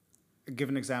 Give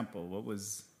an example. What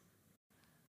was...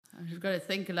 I've got to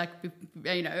think, like,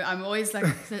 you know, I'm always like,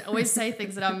 always say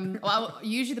things that I'm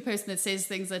usually the person that says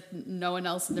things that no one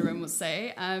else in the room will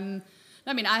say.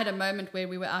 I mean, I had a moment where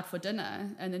we were out for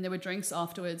dinner and then there were drinks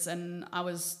afterwards, and I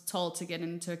was told to get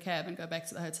into a cab and go back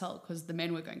to the hotel because the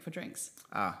men were going for drinks.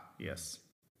 Ah, yes.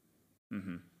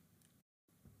 Mm-hmm.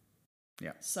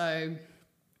 Yeah. So,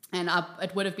 and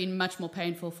it would have been much more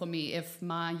painful for me if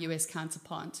my US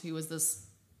counterpart, who was this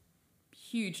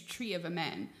huge tree of a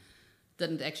man,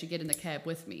 didn't actually get in the cab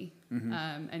with me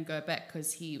and go back,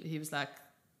 because he was like,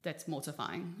 that's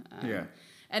mortifying.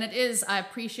 And it is, I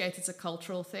appreciate it's a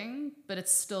cultural thing, but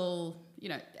it's still, you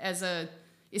know,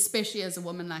 especially as a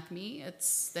woman like me,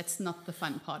 that's not the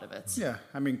fun part of it. Yeah,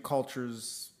 I mean,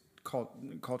 cultures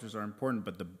are important,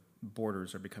 but the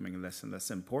borders are becoming less and less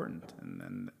important.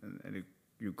 And if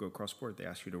you go cross border, they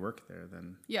ask you to work there,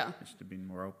 then you should be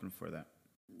more open for that.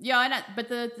 Yeah, but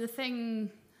the thing,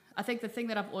 I think the thing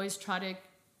that I've always tried to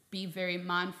be very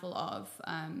mindful of,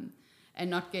 and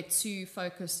not get too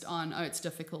focused on, it's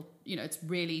difficult, you know, it's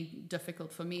really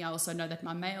difficult for me. I also know that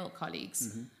my male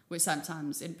colleagues were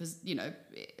sometimes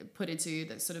put into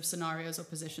the sort of scenarios or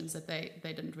positions that they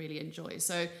didn't really enjoy.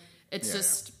 So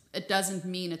it's it doesn't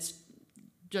mean it's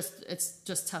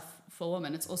just tough for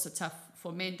women. It's also tough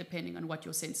for men, depending on what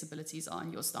your sensibilities are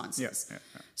and your stances.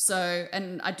 So,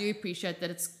 and I do appreciate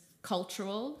that it's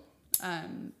cultural,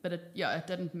 but it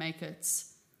didn't make it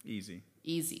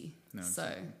easy. No, so.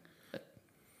 Exactly.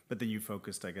 But then you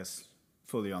focused, I guess,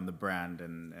 fully on the brand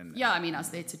and I mean, I was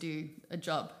there to do a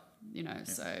job, you know.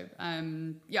 So I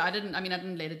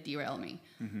didn't let it derail me,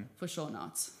 for sure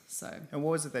not. So. And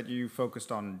what was it that you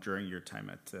focused on during your time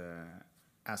at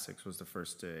ASICS? Was the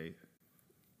first day?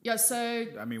 Yeah. So.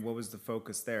 I mean, what was the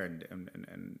focus there,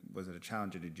 and was it a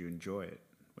challenge, or did you enjoy it?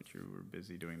 What you were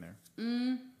busy doing there?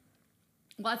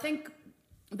 Well, I think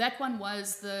that one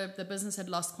was the business had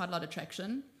lost quite a lot of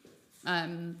traction.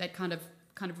 They'd kind of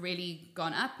really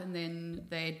gone up, and then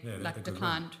they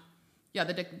declined. Yeah,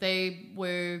 they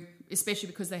were, especially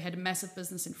because they had a massive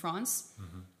business in France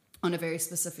on a very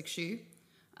specific shoe.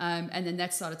 And then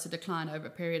that started to decline over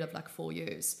a period of like 4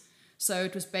 years. So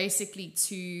it was basically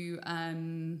to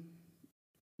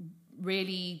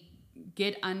really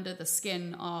get under the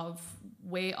skin of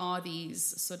where are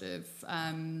these sort of,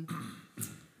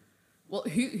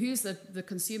 who's the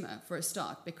consumer for a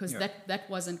start? Because that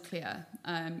wasn't clear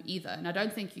either. And I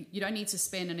don't think you don't need to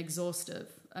spend an exhaustive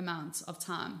amount of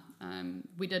time.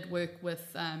 We did work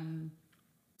with,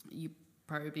 you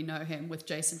probably know him, with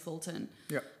Jason Fulton.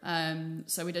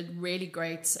 So we did really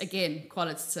great, again,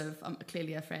 qualitative. I'm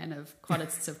clearly a fan of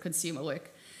qualitative consumer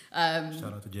work. Shout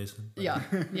out to Jason. Yeah.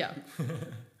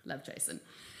 Love Jason.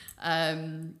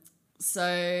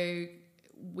 So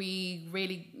we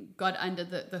really got under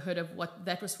the hood of what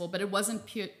that was for, but it wasn't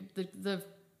pure. The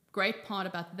great part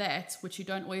about that, which you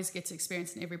don't always get to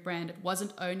experience in every brand, it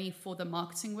wasn't only for the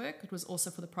marketing work, it was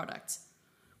also for the product.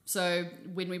 So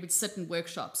when we would sit in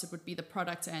workshops, it would be the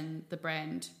product and the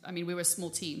brand. I mean, we were a small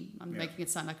team. I'm making it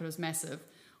sound like it was massive.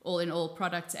 All in all,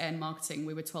 product and marketing,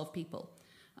 we were 12 people.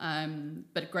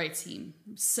 But a great team,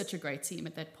 such a great team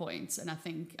at that point. And I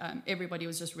think everybody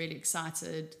was just really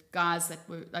excited. Guys that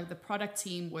were, like the product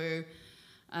team were,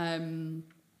 a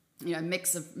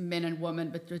mix of men and women,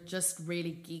 but were just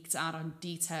really geeked out on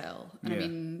detail. And I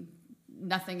mean,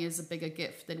 nothing is a bigger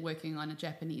gift than working on a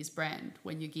Japanese brand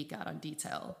when you geek out on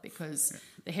detail, because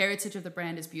the heritage of the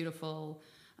brand is beautiful,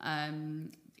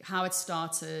 how it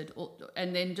started,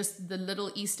 and then just the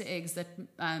little Easter eggs that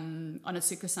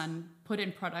Onitsuka-san put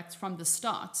in products from the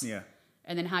start,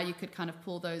 and then how you could kind of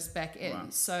pull those back in. Wow.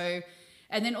 So,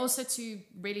 and then also to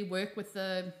really work with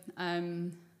the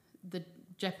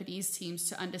Japanese teams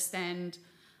to understand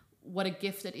what a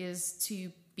gift it is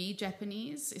to be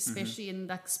Japanese, especially in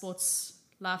like sports,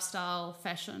 lifestyle,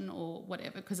 fashion, or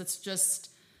whatever, because it's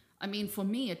just, I mean, for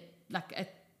me,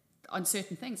 on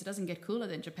certain things, it doesn't get cooler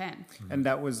than Japan. And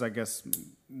that was, I guess,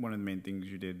 one of the main things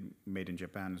you did, made in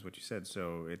Japan, is what you said.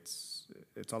 So it's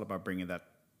all about bringing that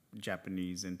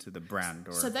Japanese into the brand.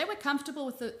 Or so they were comfortable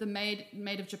with the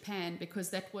made of Japan, because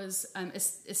that was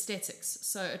aesthetics.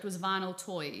 So it was vinyl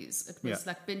toys, it was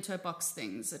like bento box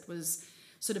things, it was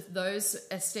sort of those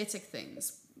aesthetic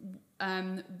things.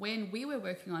 When we were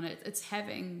working on it, it's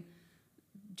having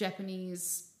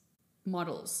Japanese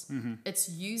models. It's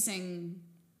using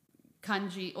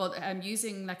kanji, or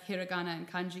using like hiragana and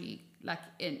kanji, like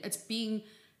it's being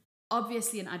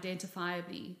obviously and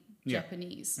identifiably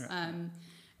Japanese.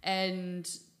 And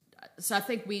so I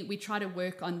think we try to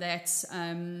work on that.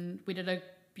 We did a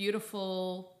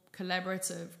beautiful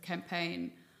collaborative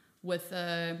campaign with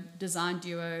a design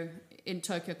duo in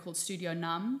Tokyo called Studio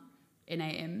NAM,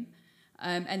 NAM.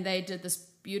 And they did this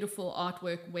beautiful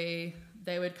artwork where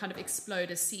they would kind of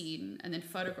explode a scene and then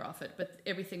photograph it, but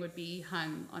everything would be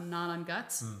hung on nylon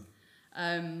guts.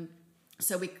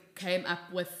 So we came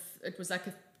up with, it was like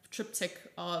a triptych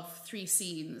of 3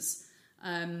 scenes,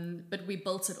 but we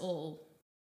built it all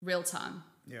real time.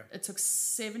 It took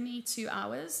 72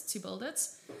 hours to build it.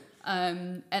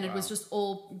 And it was just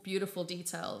all beautiful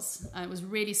details. It was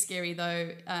really scary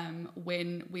though,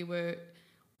 when we were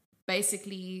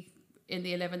basically in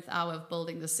the 11th hour of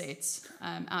building the set,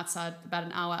 outside, about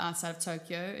an hour outside of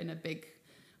Tokyo in a big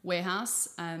warehouse,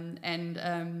 and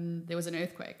there was an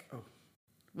earthquake,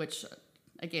 which,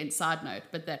 again, side note,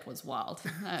 but that was wild.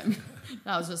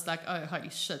 I was just like, oh, holy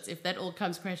shit, if that all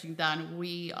comes crashing down,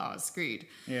 we are screwed.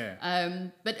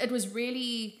 But it was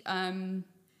really, I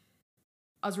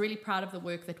was really proud of the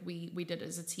work that we did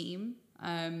as a team,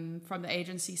 from the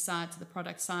agency side to the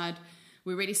product side.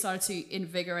 We really started to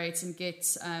invigorate and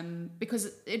get,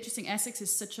 because interesting, ASICS is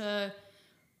such a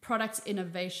product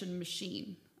innovation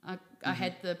machine. I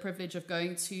had the privilege of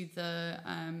going to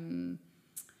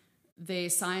their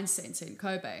science center in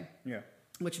Kobe,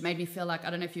 which made me feel like,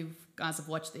 I don't know if you guys have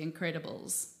watched The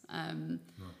Incredibles.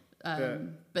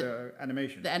 But the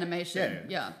animation. The animation,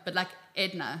 but like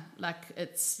Edna, like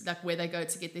it's like where they go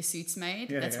to get their suits made.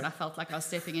 That's what I felt like I was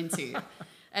stepping into.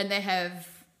 And they have,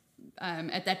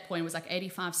 at that point, it was like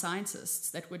 85 scientists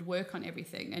that would work on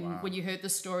everything. And when you heard the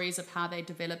stories of how they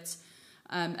developed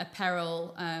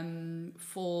apparel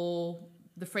for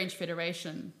the French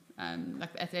Federation,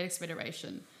 like the Athletics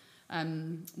Federation,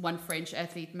 one French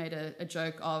athlete made a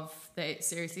joke of, they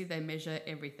measure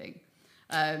everything.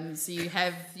 So you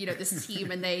have, this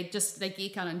team, and they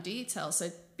geek out on detail. So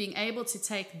being able to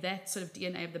take that sort of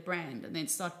DNA of the brand and then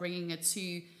start bringing it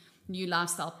to new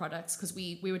lifestyle products, because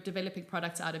we were developing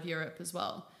products out of Europe as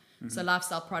well. So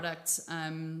lifestyle products,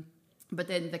 but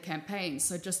then the campaign.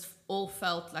 So it just all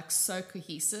felt like so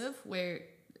cohesive, where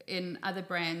in other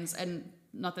brands, and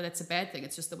not that it's a bad thing,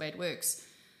 it's just the way it works.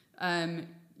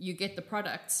 You get the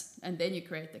product and then you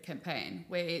create the campaign,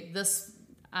 where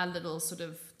our little sort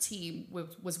of team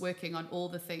was working on all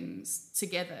the things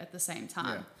together at the same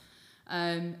time.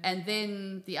 And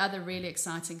then the other really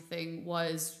exciting thing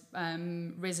was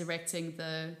resurrecting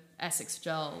the Asics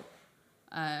gel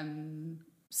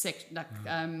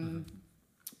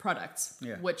product,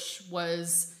 which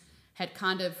had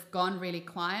kind of gone really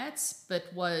quiet, but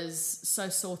was so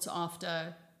sought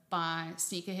after by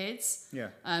sneakerheads.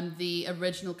 The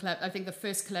original I think the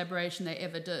first collaboration they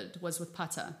ever did was with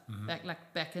Pata,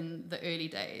 back in the early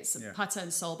days. Pata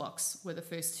and Soulbox were the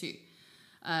first two.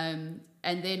 And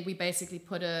then we basically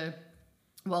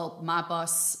my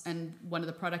boss and one of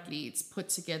the product leads put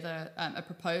together a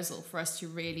proposal for us to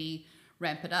really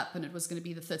ramp it up, and it was going to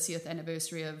be the 30th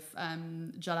anniversary of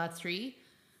Jalad 3,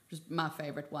 which is my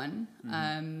favorite one.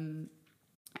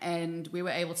 And we were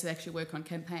able to actually work on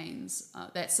campaigns.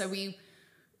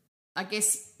 I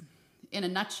guess, in a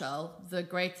nutshell, the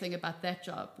great thing about that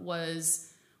job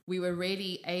was we were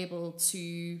really able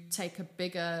to take a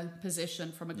bigger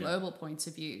position from a global point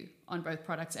of view on both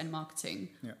products and marketing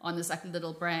on this like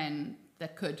little brand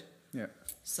that could.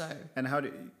 And how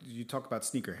do you talk about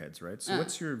sneakerheads, right? So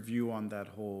what's your view on that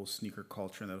whole sneaker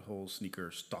culture and that whole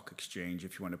sneaker stock exchange,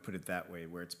 if you want to put it that way,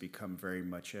 where it's become very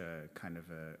much a kind of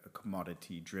a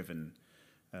commodity driven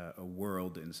a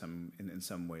world in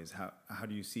some ways? How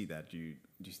do you see that? Do you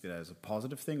see that as a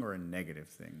positive thing or a negative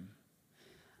thing?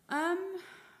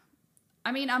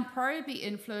 I mean, I'm probably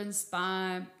influenced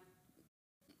by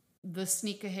the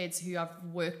sneakerheads who I've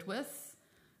worked with,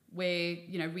 where,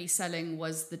 reselling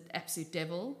was the absolute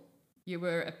devil. You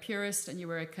were a purist and you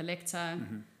were a collector,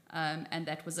 and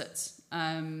that was it.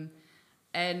 And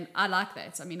I like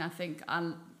that. I mean, I think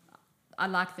I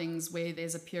like things where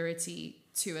there's a purity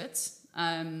to it.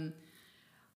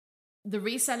 The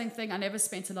reselling thing, I never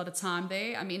spent a lot of time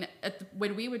there. I mean,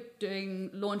 when we were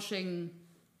launching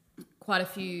quite a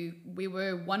few, we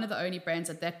were one of the only brands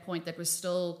at that point that was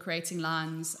still creating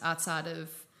lines outside of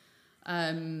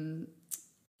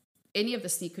any of the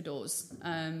sneaker doors,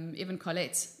 even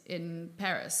Colette in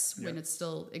Paris when it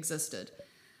still existed.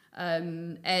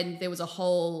 And there was a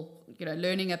whole,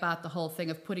 learning about the whole thing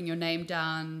of putting your name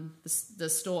down, the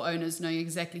store owners knowing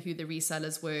exactly who the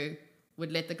resellers were,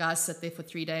 would let the guys sit there for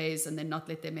 3 days and then not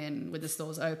let them in when the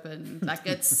stores open. Like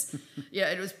it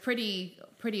was pretty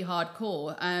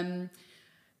hardcore.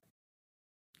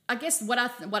 I guess what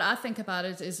I think about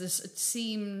it is it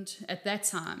seemed at that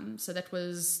time, so that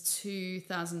was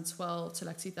 2012 to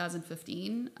like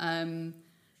 2015,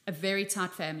 a very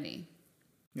tight family.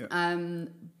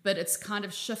 But it's kind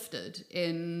of shifted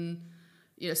in,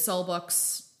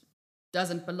 Soulbox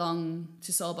doesn't belong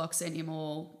to Soulbox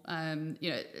anymore.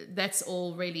 That's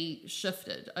all really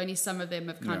shifted. Only some of them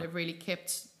have kind of really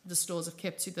the stores have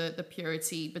kept to the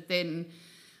purity, but then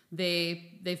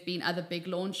there've been other big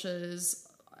launches.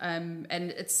 And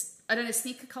it's, I don't know,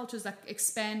 sneaker culture's like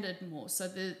expanded more. So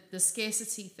the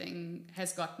scarcity thing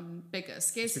has gotten bigger.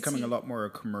 Scarcity, it's becoming a lot more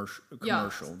commercial.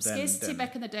 Scarcity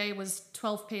back in the day was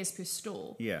 12 pairs per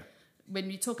store.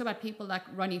 When you talk about people like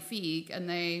Ronnie Feig, and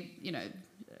they,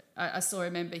 I still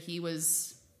remember he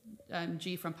was,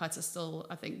 G from Pata still,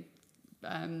 I think,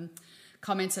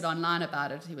 commented online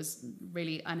about it. He was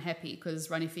really unhappy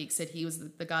because Ronnie Feig said he was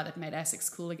the guy that made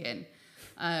Asics cool again.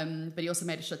 But he also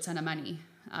made a shit ton of money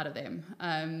out of them.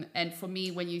 And for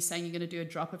me, when you're saying you're going to do a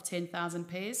drop of 10,000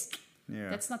 pairs,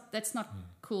 that's not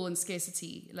cool in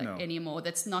scarcity anymore.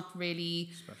 That's not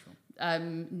really special.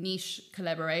 Niche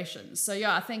collaborations. So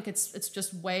I think it's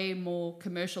just way more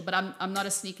commercial. But I'm not a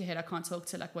sneakerhead. I can't talk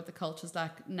to like what the culture's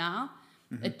like now.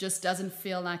 It just doesn't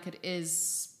feel like it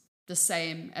is the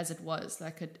same as it was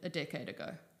like a decade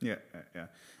ago.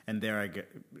 And there I get,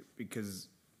 because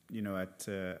at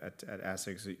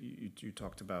Asics you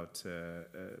talked about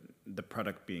the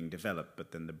product being developed,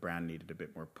 but then the brand needed a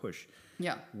bit more push.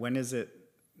 When is it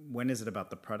about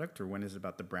the product, or when is it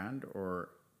about the brand, or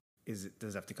does it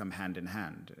have to come hand in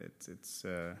hand?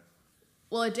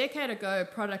 Well, a decade ago,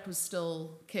 product was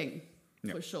still king,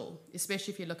 for sure,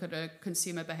 especially if you look at a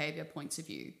consumer behavior point of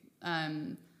view.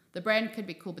 The brand could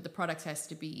be cool, but the product has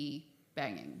to be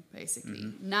banging,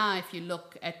 basically. Now, if you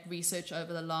look at research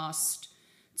over the last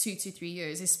 2 to 3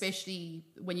 years, especially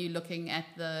when you're looking at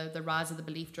the rise of the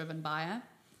belief-driven buyer,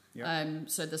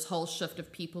 so this whole shift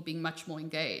of people being much more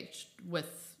engaged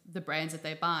with the brands that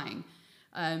they're buying,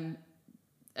 and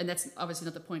that's obviously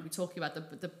not the point we're talking about.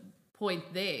 point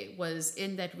there was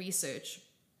in that research,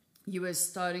 you were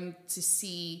starting to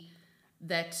see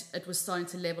that it was starting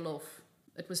to level off.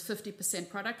 It was 50%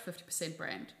 product, 50%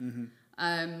 brand.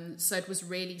 So it was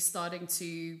really starting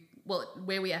to, well,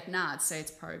 where we're at now, I'd say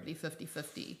it's probably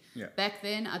 50-50. Yeah. Back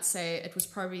then, I'd say it was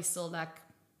probably still like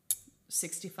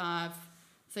 65-35,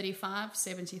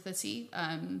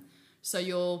 70-30.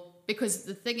 Because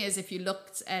the thing is, if you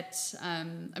looked at,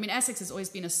 ASICS has always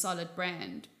been a solid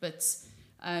brand, but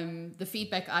the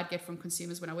feedback I'd get from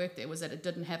consumers when I worked there was that it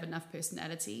didn't have enough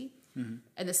personality.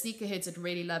 And the sneakerheads had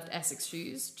really loved ASICS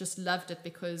shoes, just loved it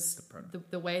because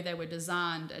the way they were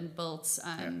designed and built.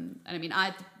 And I mean,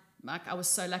 I was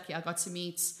so lucky. I got to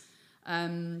meet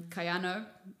Kayano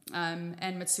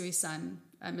and Matsui-san.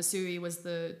 Matsui was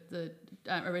the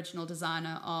original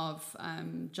designer of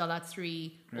Jalad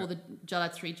 3, or the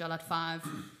Jalad 3, Jalad 5.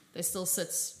 They still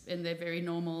sit in their very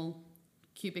normal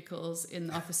cubicles in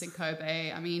the office in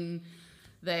Kobe. I mean,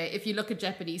 if you look at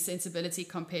Japanese sensibility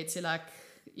compared to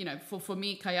for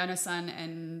me, Kayano-san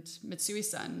and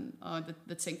Matsui-san are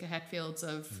the Tinker Hatfields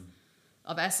of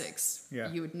ASICS.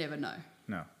 Yeah. You would never know.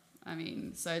 No. I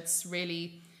mean, so it's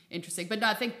really interesting. But no,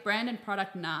 I think brand and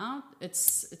product now,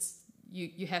 it's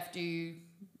you have to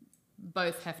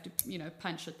both have to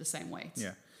punch at the same weight.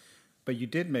 Yeah, but you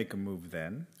did make a move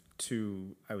then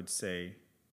to, I would say,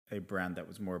 a brand that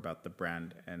was more about the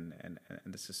brand and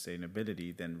the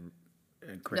sustainability than.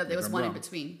 No, there was one in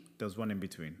between. There was one in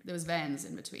between. There was Vans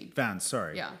in between. Vans,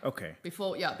 sorry. Yeah. Okay.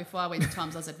 Before I went to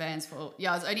Tom's, I was at Vans for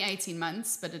I was only 18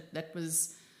 months, but that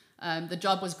was the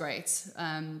job was great,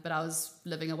 but I was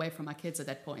living away from my kids at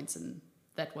that point, and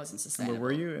that wasn't sustainable. And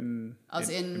where were you? I was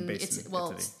in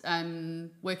Italy.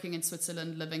 Working in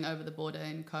Switzerland, living over the border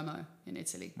in Como in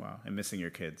Italy. Wow, and missing your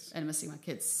kids. And missing my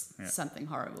kids, something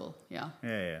horrible. Yeah.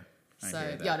 Yeah. So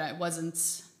it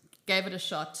wasn't. Gave it a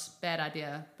shot. Bad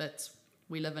idea, but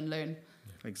we live and learn.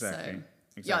 Exactly. So,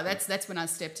 exactly. that's when I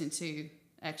stepped into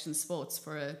action sports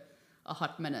for a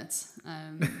hot minute.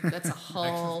 That's a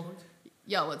whole.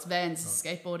 It's Vans,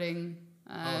 skateboarding.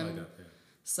 Like that, yeah.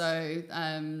 So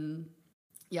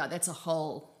that's a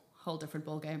whole different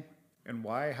ball game. And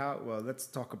why? How? Well, let's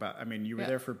talk about. I mean, you were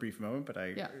there for a brief moment, but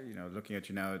looking at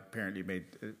you now, it apparently made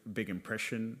a big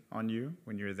impression on you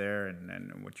when you were there,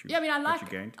 and what you. Yeah, I mean, what you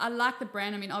gained. I like the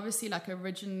brand. I mean, obviously,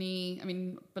 originally,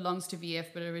 belongs to VF,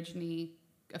 but originally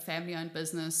a family-owned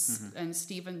business, and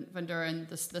Steven Van Duren,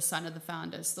 the son of the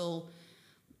founder, still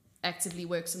actively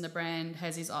works in the brand,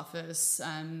 has his office,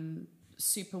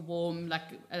 super warm,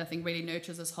 I think really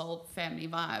nurtures this whole family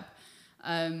vibe.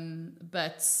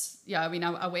 But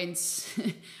I went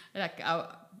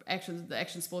the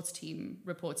action sports team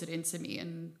reported into me,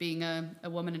 and being a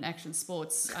woman in action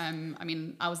sports,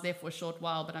 I was there for a short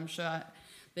while, but I'm sure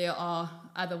there are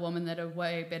other women that are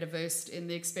way better versed in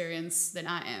the experience than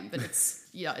I am. But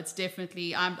it's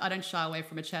definitely, I don't shy away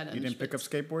from a challenge. You didn't pick up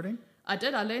skateboarding? I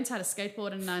did. I learned how to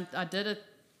skateboard, and I did it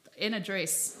in a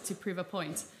dress to prove a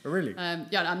point. Oh, really? I'm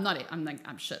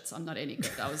shit. I'm not any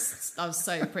good. I was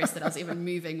so impressed that I was even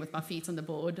moving with my feet on the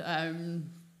board.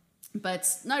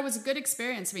 But no, it was a good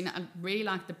experience. I mean, I really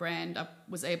liked the brand. I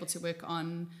was able to work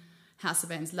on House of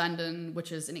Vans London,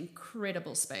 which is an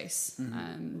incredible space.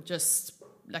 Just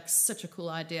such a cool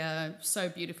idea, so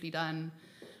beautifully done.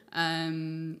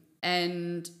 And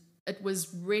it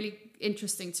was really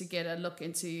interesting to get a look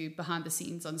into behind the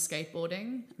scenes on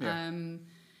skateboarding. Yeah.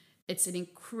 It's an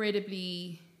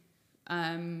incredibly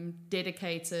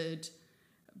dedicated,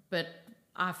 but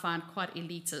I find quite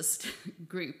elitist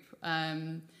group.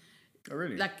 Oh,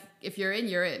 really? If you're in,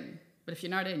 you're in. But if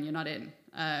you're not in, you're not in.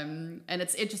 And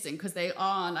it's interesting because they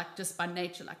are just by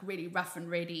nature, really rough and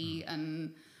ready.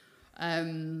 And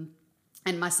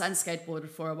my son skateboarded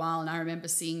for a while, and I remember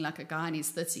seeing a guy in his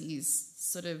 30s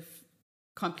sort of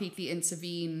completely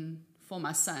intervene for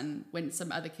my son when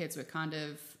some other kids were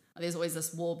there's always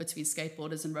this war between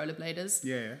skateboarders and rollerbladers.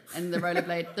 Yeah. And the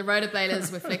rollerbladers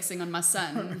were flexing on my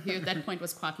son, who at that point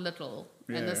was quite little.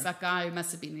 Yeah. And this guy who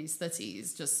must have been in his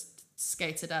 30s just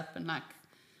skated up and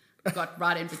got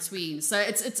right in between. So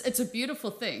it's a beautiful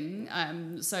thing.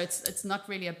 So it's not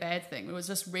really a bad thing. It was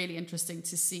just really interesting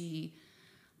to see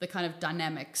the kind of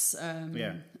dynamics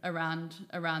around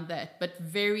that. But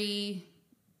very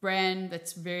brand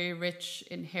that's very rich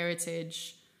in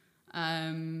heritage,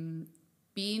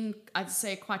 being, I'd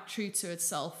say, quite true to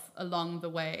itself along the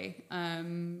way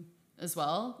as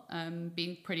well,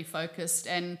 being pretty focused,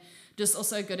 and just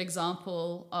also a good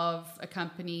example of a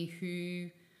company who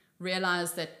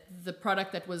realized that the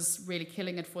product that was really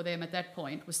killing it for them at that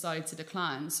point was starting to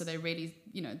decline. So they really,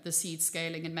 the seed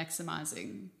scaling and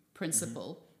maximizing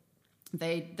principle,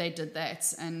 they did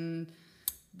that. And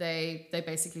they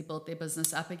basically built their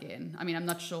business up again. I mean, I'm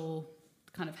not sure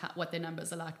kind of what their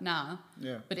numbers are like now.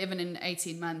 Yeah. But even in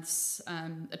 18 months,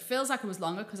 it feels like it was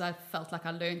longer because I felt like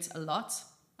I learned a lot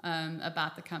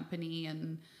about the company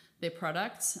and their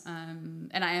product.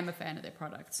 And I am a fan of their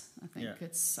product. I think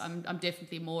I'm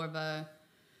definitely more of a,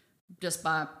 just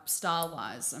by style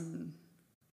wise, I'm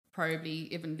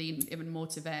probably even more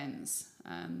to Vans.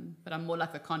 But I'm more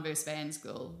like a Converse Vans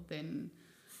girl than,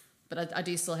 but I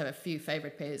do still have a few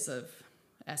favorite pairs of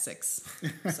Asics.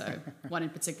 So one in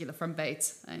particular from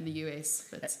Bait in the US.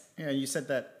 But yeah, you said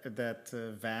that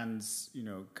Vans,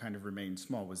 kind of remained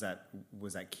small. Was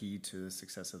that key to the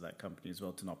success of that company as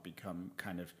well, to not become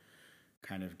kind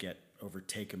of get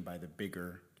overtaken by the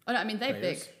bigger? Oh no, I mean they're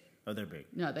players? big. Oh, they're big.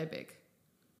 No, they're big.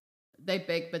 They're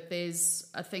big, but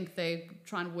I think they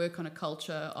try and work on a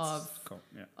culture of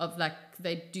like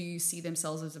they do see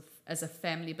themselves as a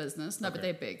family business. No, but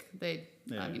they're big.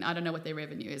 I mean, I don't know what their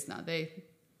revenue is now. They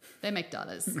make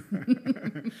dollars.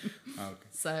 Okay.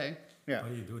 So how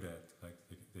do you do that? Like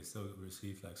they still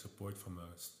receive like support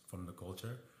from the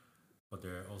culture, but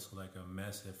they're also like a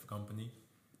massive company.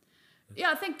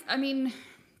 Yeah, I mean,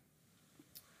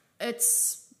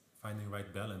 it's finding the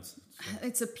right balance.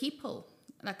 It's a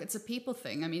people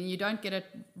thing. I mean, you don't get it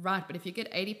right, but if you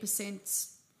get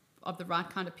 80% of the right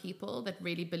kind of people that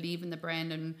really believe in the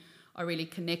brand and are really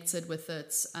connected with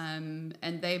it, and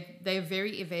they're a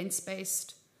very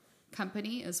events-based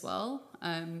company as well,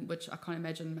 which I can't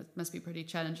imagine must be pretty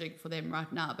challenging for them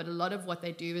right now. But a lot of what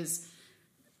they do is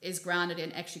grounded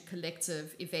in actually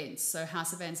collective events. So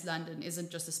House of Vans London isn't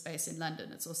just a space in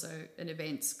London; it's also an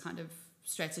event kind of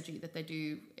strategy that they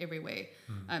do everywhere.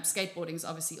 Skateboarding is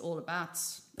obviously all about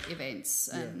events,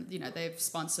 and they've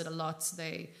sponsored a lot.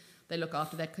 They look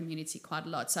after that community quite a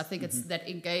lot. So I think it's that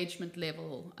engagement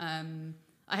level.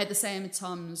 I had the same at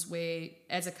Tom's, where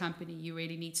as a company you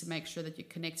really need to make sure that you're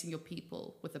connecting your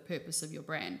people with the purpose of your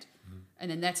brand, and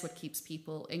then that's what keeps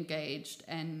people engaged.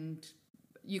 And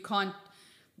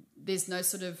there's no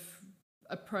sort of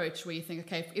approach where you think,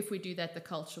 okay, if we do that, the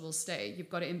culture will stay. You've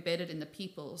got to embed it in the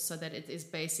people so that it is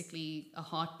basically a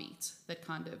heartbeat that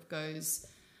kind of goes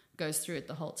through it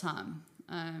the whole time.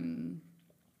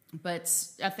 But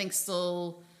I think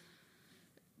still,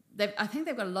 I think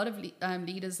they've got a lot of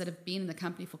leaders that have been in the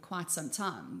company for quite some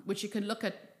time, which you can look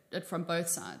at it from both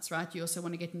sides, right? You also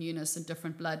want to get newness and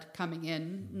different blood coming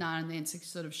in now and then to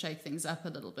sort of shake things up a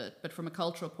little bit. But from a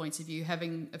cultural point of view,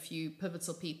 having a few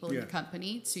pivotal people in the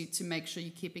company to make sure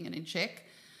you're keeping it in check.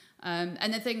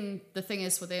 And the thing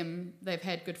is for them, they've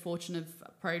had good fortune of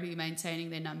probably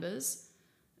maintaining their numbers.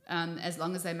 As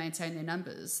long as they maintain their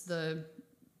numbers, the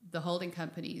holding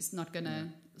company is not going to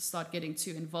start getting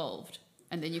too involved.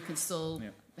 And then you can still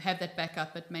have that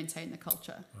backup but maintain the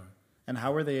culture. Right. And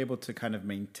how are they able to kind of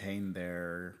maintain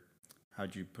their,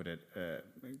 how'd you put it,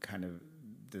 kind of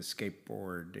the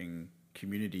skateboarding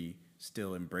community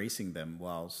still embracing them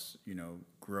whilst,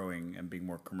 growing and being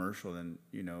more commercial and,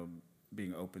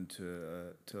 being open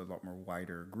to a lot more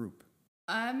wider group?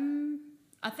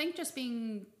 I think just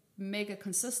being mega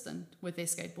consistent with their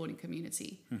skateboarding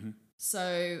community.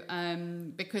 So,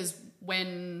 because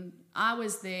when I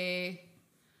was there,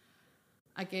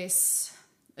 I guess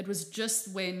it was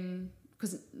just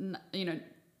because,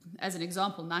 as an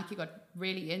example, Nike got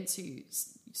really into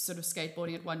sort of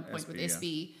skateboarding at one point with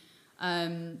SB.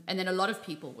 And then a lot of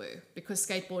people were, because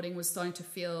skateboarding was starting to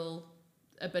feel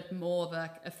a bit more of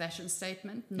a fashion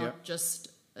statement, not just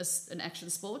an action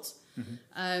sport.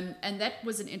 And that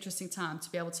was an interesting time to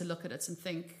be able to look at it and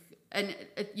think, and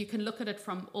you can look at it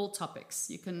from all topics.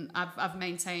 I've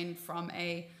maintained from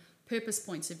a purpose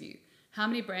point of view, how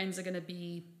many brands are going to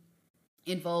be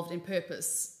involved in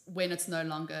purpose when it's no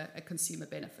longer a consumer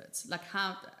benefit? Like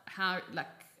how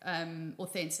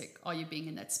authentic are you being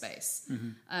in that space?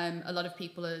 A lot of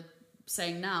people are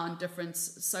saying now on different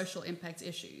social impact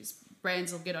issues,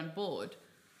 brands will get on board.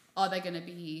 Are they going to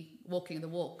be walking the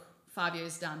walk 5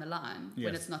 years down the line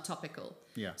when it's not topical?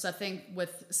 So I think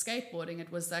with skateboarding,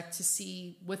 it was like to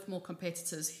see with more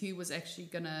competitors who was actually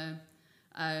going to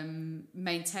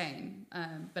maintain.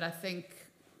 But I think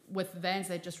with Vans,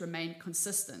 they just remain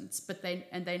consistent, but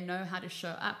they know how to show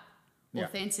up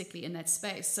authentically in that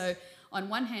space. So on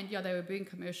one hand, they were being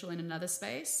commercial in another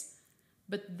space,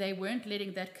 but they weren't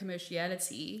letting that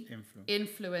commerciality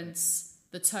influence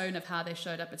the tone of how they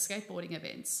showed up at skateboarding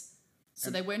events. So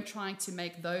they weren't trying to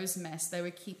make those mass. They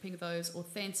were keeping those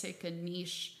authentic and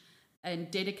niche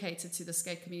and dedicated to the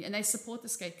skate community. And they support the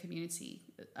skate community.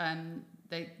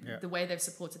 The way they've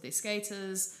supported their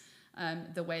skaters,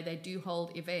 the way they do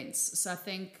hold events. So I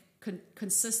think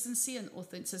consistency and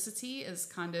authenticity is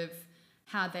kind of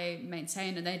how they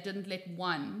maintained, and they didn't let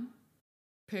one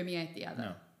permeate the other.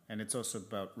 No, and it's also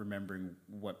about remembering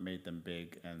what made them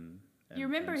big, and you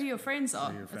remember who your friends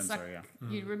are. Who your friends are, yeah.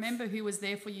 You remember who was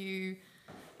there for you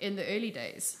in the early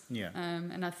days. Yeah.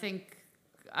 And I think,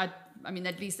 I mean,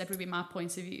 at least that would be my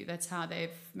point of view. That's how they've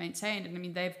maintained. And I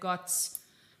mean, they've got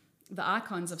the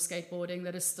icons of skateboarding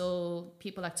that are still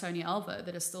people like Tony Alva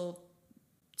that are still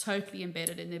totally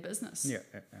embedded in their business. Yeah.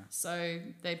 So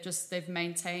they've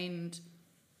maintained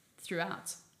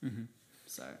throughout. Mm-hmm.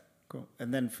 So cool.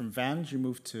 And then from Vans, you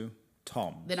moved to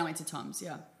Tom. Then I went to Tom's,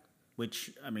 yeah.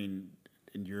 Which, I mean,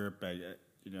 in Europe,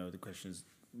 the question is,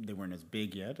 they weren't as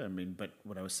big yet. I mean, but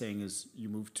what I was saying is you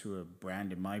moved to a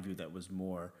brand, in my view, that was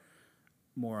more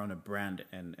on a brand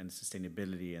and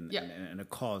sustainability and a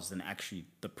cause than actually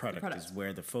the product is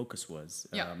where the focus was.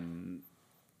 Yeah.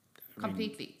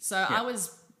 Completely. So yeah.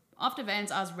 After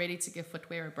Vans, I was ready to give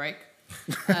footwear a break.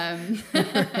 I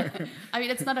mean,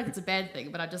 it's not like it's a bad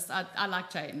thing, but I like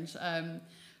change.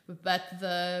 But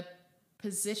the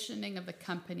positioning of the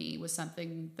company was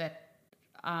something that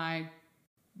I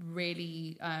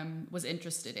really was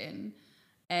interested in,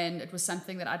 and it was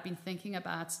something that I'd been thinking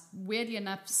about, weirdly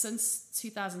enough, since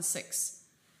 2006,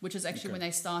 which is actually when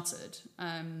they started.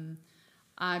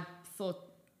 I thought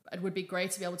it would be great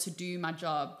to be able to do my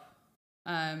job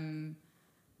and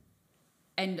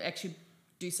actually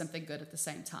do something good at the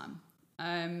same time.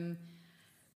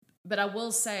 But I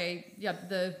will say, yeah,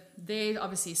 they're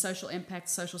obviously social impact,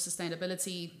 social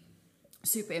sustainability,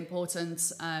 super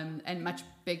important and much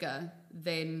bigger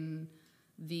than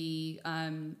the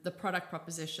product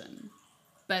proposition.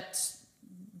 But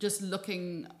just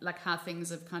looking like how things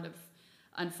have kind of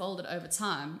unfolded over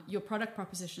time, your product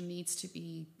proposition needs to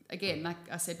be, again, like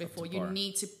I said before,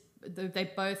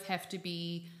 they both have to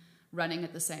be running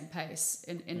at the same pace,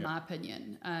 in my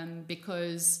opinion,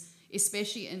 because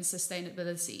especially in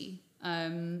sustainability,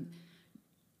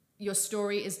 your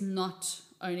story is not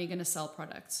only going to sell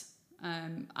products.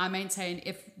 I maintain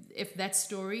if that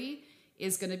story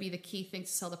is going to be the key thing to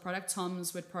sell the product,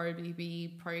 Tom's would probably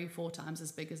be 4 times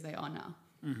as big as they are now.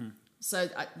 Mm-hmm. So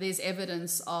there's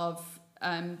evidence of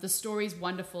the story is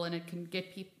wonderful and it can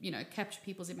get people, capture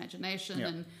people's imagination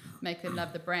and make them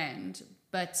love the brand.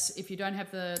 But if you don't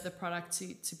have the product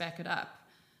to back it up,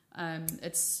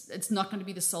 it's not going to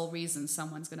be the sole reason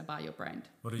someone's going to buy your brand.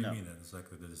 What do you mean then? It's like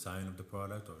the design of the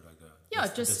product, or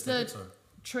like just the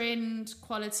trend,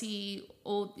 quality,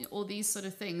 all these sort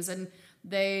of things. And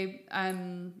they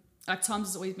like Tom's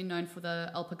has always been known for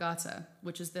the Alpargata,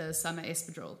 which is the summer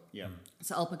espadrille. Yeah.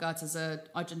 So Alpargata is an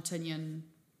Argentinian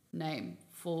name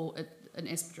for an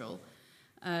espadrille.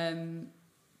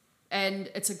 And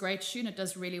it's a great shoe and it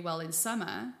does really well in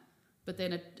summer, but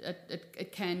then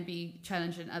it can be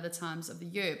challenging other times of the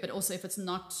year. But also so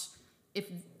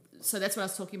that's what I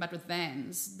was talking about with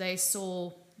Vans. They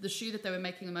saw the shoe that they were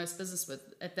making the most business with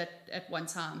at one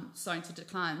time starting to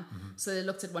decline. Mm-hmm. So they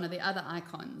looked at one of the other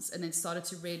icons and then started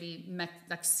to really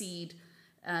seed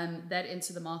that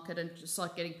into the market and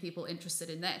start getting people interested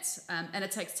in that. And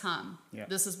it takes time. Yeah.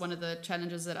 This is one of the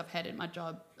challenges that I've had in my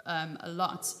job a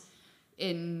lot,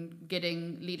 in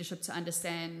getting leadership to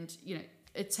understand,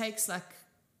 it takes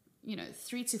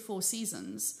 3 to 4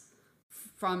 seasons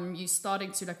from you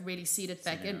starting to really seed it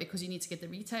back in, because you need to get the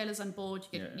retailers on board,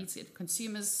 need to get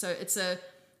consumers. So it's a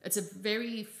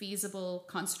very feasible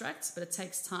construct, but it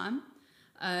takes time.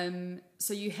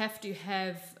 So you have to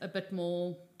have a bit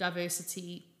more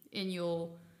diversity in your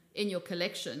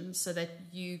collection so that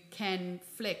you can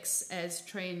flex as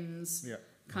trends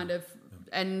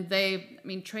and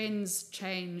trends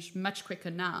change much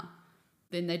quicker now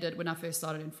than they did when I first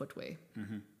started in footwear.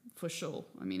 Mm-hmm. For sure.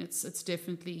 I mean, it's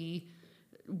definitely,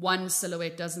 one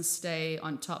silhouette doesn't stay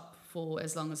on top for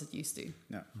as long as it used to.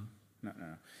 No.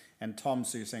 And Tom,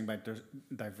 so you're saying about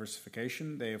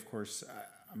diversification, they of course,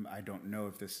 I don't know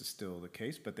if this is still the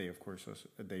case, but they of course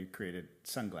they created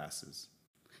sunglasses.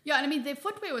 Yeah, and I mean their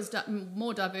footwear was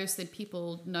more diverse than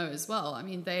people know as well. I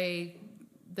mean they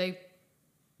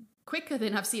quicker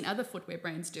than I've seen other footwear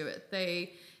brands do it.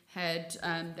 They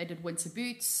did winter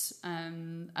boots,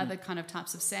 other kind of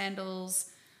types of sandals.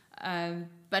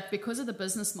 But because of the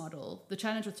business model, the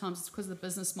challenge with Tom's is because of the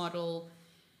business model,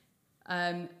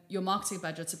 your marketing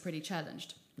budgets are pretty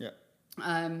challenged. Yeah.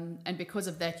 And because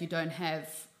of that, you don't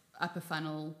have upper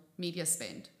funnel media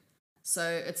spend.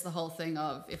 So it's the whole thing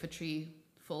of if a tree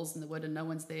falls in the wood and no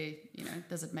one's there,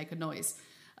 does it make a noise?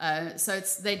 So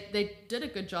they did a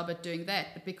good job at doing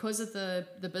that, but because of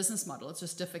the business model, it's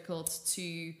just difficult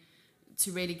to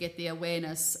really get the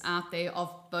awareness out there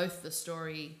of both the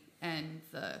story and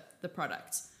the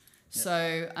product. Yeah.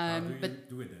 So how do you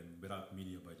do it then without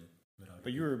media budget, without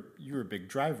But you were a big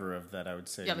driver of that, I would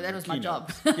say. Yeah, but that was my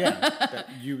job. Yeah,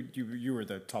 you were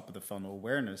the top of the funnel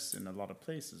awareness in a lot of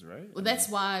places, right? Well, that's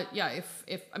why,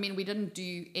 if I mean, we didn't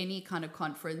do any kind of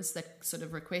conference that sort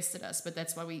of requested us, but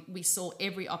that's why we saw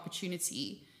every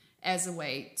opportunity as a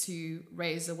way to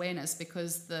raise awareness,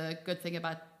 because the good thing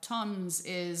about Tom's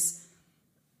is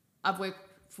I've worked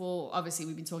for, obviously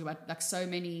we've been talking about like so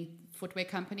many footwear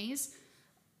companies.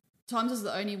 Tom's is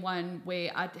the only one where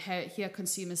I'd hear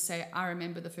consumers say, I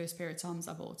remember the first pair of Tom's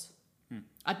I bought.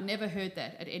 I'd never heard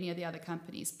that at any of the other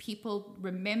companies. People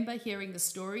remember hearing the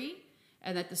story,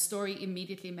 and that the story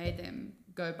immediately made them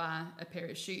go buy a pair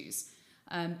of shoes.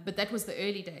 But that was the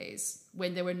early days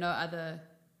when there were no other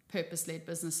purpose-led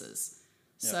businesses.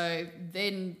 Yep. So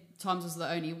then Tom's was the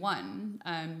only one.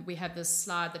 We have this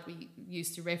slide that we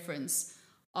used to reference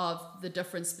of the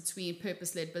difference between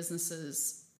purpose-led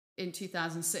businesses in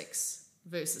 2006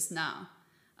 versus now.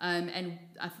 And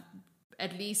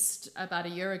at least about a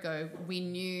year ago, we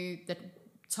knew that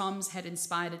Tom's had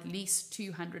inspired at least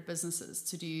 200 businesses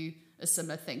to do a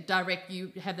similar thing.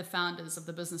 You have the founders of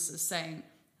the businesses saying,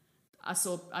 I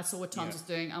saw what Tom's was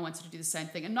doing. I wanted to do the same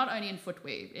thing. And not only in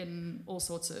footwear, in all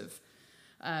sorts of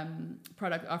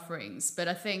product offerings. But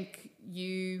I think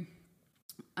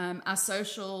our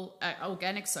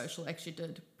organic social actually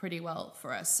did pretty well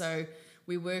for us. So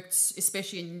we worked,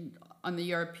 especially on the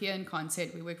European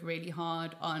content, we worked really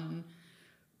hard on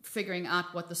figuring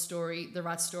out what the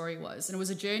right story was. And it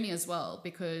was a journey as well,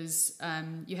 because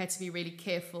you had to be really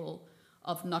careful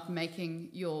of not making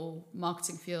your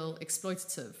marketing feel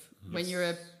exploitative when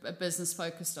you're a business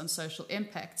focused on social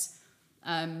impact.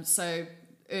 So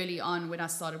early on when I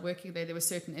started working there were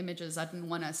certain images I didn't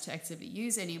want us to actively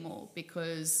use anymore,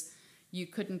 because you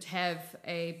couldn't have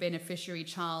a beneficiary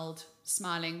child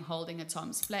smiling, holding a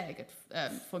Tom's flag.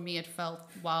 For me, it felt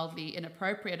wildly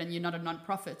inappropriate, and you're not a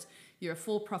non-profit. You're a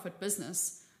for-profit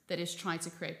business that is trying to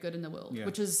create good in the world,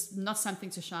 which is not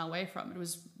something to shy away from. It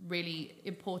was really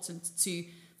important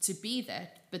to be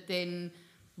that, but then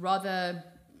rather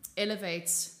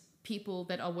elevate people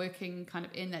that are working kind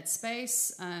of in that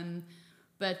space.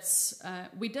 But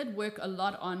we did work a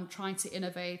lot on trying to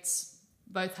innovate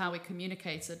both how we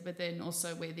communicated, but then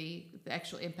also where the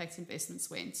actual impact investments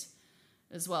went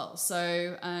as well.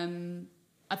 So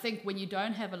I think when you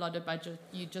don't have a lot of budget,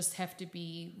 you just have to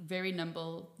be very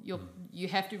nimble. You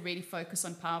have to really focus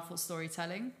on powerful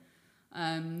storytelling,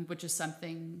 which is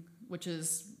something which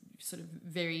is sort of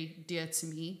very dear to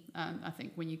me. I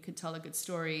think when you can tell a good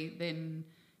story, then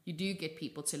you do get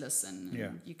people to listen. Yeah.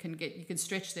 You can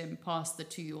stretch them past the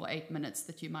 2 or 8 minutes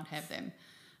that you might have them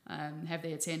have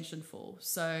their attention for.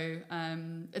 So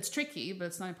it's tricky, but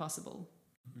it's not impossible.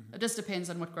 It just depends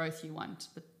on what growth you want,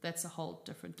 but that's a whole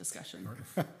different discussion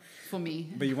for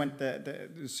me. But you went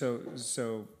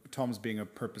so Tom's being a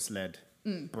purpose-led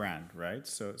brand, right?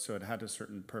 So it had a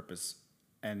certain purpose,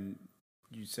 and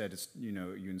you said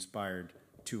you inspired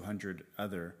 200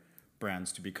 other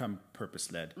brands to become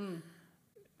purpose-led.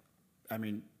 I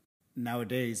mean,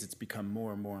 nowadays it's become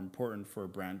more and more important for a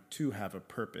brand to have a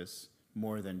purpose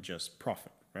more than just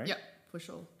profit, right? Yeah, for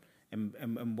sure.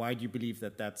 And why do you believe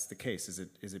that that's the case? Is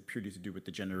it purely to do with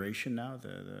the generation now,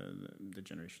 the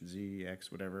Generation Z,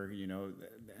 X, whatever,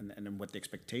 and what the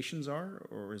expectations are,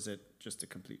 or is it just a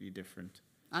completely different?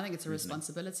 I think it's a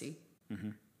responsibility.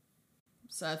 Mm-hmm.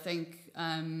 So I think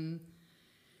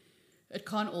it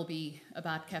can't all be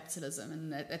about capitalism,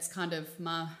 and that's kind of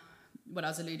what I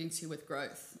was alluding to with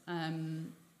growth.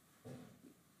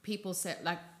 People say,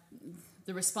 like,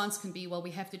 the response can be, well,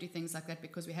 we have to do things like that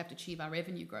because we have to achieve our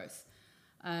revenue growth.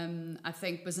 I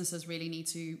think businesses really need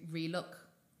to relook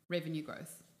revenue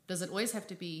growth. Does it always have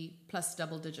to be plus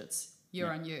double digits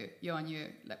year on year?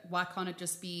 Like, why can't it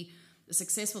just be a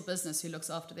successful business who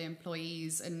looks after their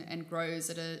employees and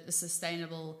grows at a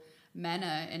sustainable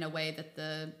manner in a way that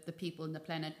the people in the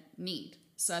planet need?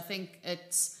 So I think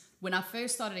when I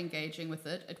first started engaging with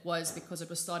it, it was because it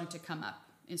was starting to come up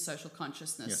in social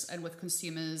consciousness and with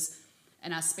consumers.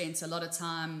 And I spent a lot of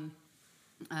time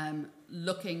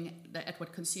looking at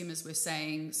what consumers were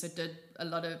saying. So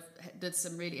did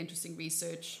some really interesting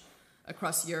research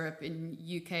across Europe, in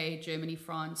UK, Germany,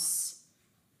 France,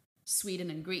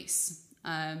 Sweden, and Greece.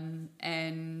 I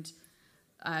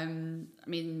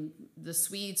mean, the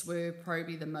Swedes were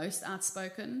probably the most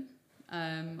outspoken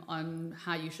on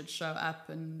how you should show up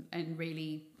and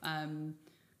really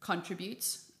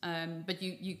contribute. But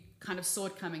you kind of saw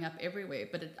it coming up everywhere.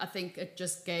 But I think it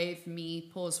just gave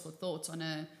me pause for thought on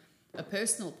a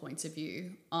personal point of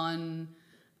view on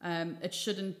it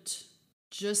shouldn't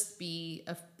just be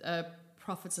a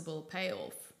profitable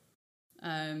payoff.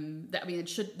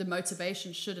 The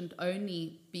motivation shouldn't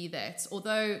only be that,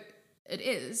 although it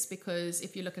is, because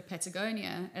if you look at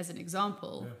Patagonia as an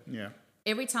example,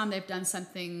 every time they've done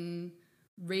something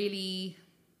really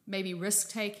maybe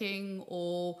risk-taking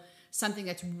or something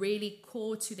that's really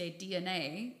core to their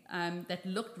DNA that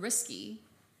looked risky,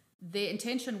 their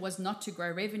intention was not to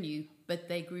grow revenue, but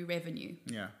they grew revenue.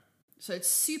 Yeah. So it's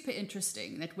super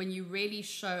interesting that when you really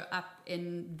show up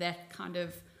in that kind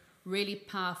of really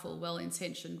powerful,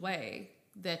 well-intentioned way,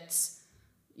 that,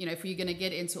 you know, if you're going to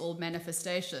get into all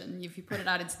manifestation, if you put it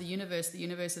out into the universe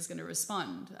is going to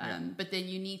respond. But then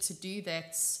you need to do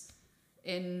that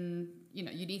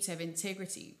you need to have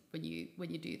integrity when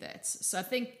you do that. So I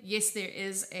think, yes, there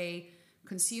is a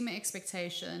consumer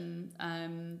expectation.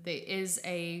 There is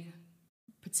a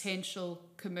potential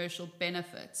commercial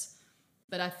benefit.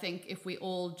 But I think if we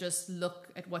all just look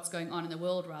at what's going on in the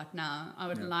world right now, I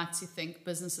would like to think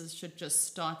businesses should just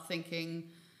start thinking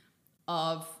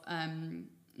of,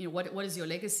 what is your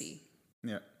legacy?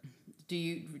 Yeah. Do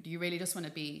you really just want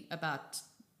to be about,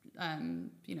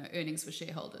 earnings for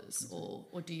shareholders,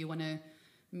 or do you want to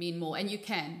mean more? And you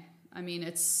can. I mean,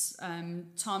 it's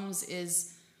Tom's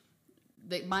is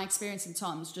my experience in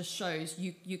Tom's just shows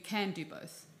you can do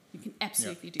both. You can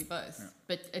absolutely do both,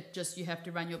 but you have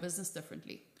to run your business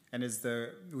differently. And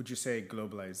would you say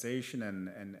globalization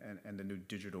and the new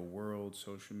digital world,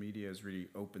 social media has really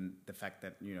opened the fact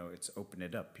that, it's opened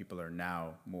it up. People are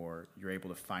now you're able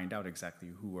to find out exactly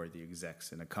who are the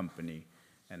execs in a company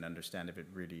and understand if it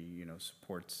really,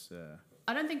 supports.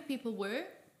 I don't think people were,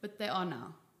 but they are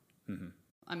now. Mm-hmm.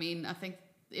 I mean, I think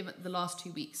even the last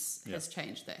 2 weeks has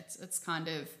changed that. It's kind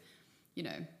of,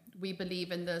 we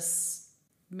believe in this.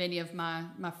 Many of my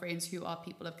friends who are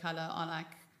people of color are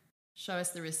like, show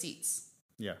us the receipts.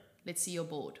 Yeah. Let's see your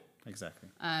board. Exactly.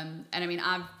 And I mean,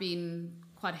 I've been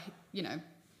quite,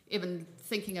 even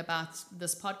thinking about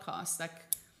this podcast, like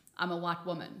I'm a white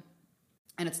woman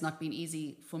and it's not been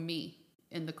easy for me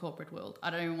in the corporate world. I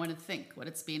don't even want to think what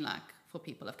it's been like for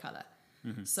people of color.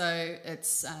 Mm-hmm. So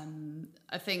it's,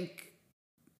 I think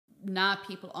now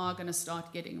people are going to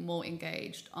start getting more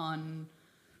engaged on,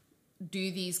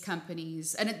 do these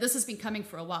companies, and this has been coming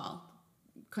for a while,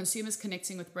 consumers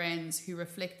connecting with brands who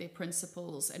reflect their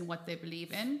principles and what they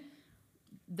believe in,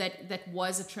 that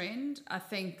was a trend. I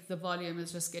think the volume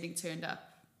is just getting turned up.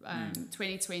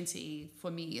 2020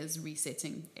 for me is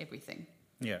resetting everything.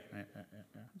 Yeah.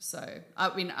 So,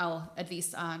 I mean,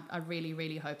 I really,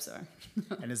 really hope so.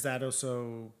 And is that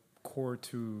also core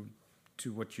to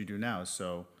what you do now?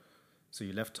 So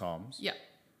you left Tom's. Yeah.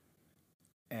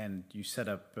 And you set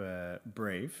up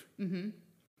Brave,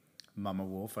 Mama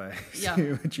Wolf. My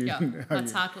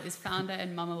title is Founder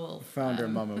and Mama Wolf. Founder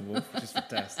and Mama Wolf, which is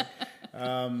fantastic.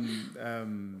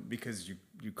 Because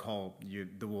you call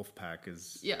the Wolf Pack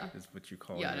is what you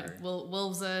call it. Yeah,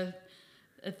 wolves are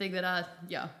a thing that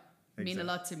mean a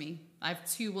lot to me. I have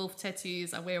 2 wolf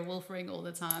tattoos. I wear a wolf ring all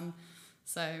the time.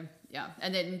 So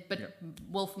and then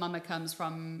Wolf Mama comes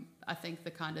from, I think,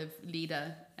 the kind of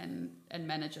leader and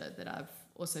manager that I've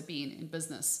also been in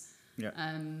business. Yeah.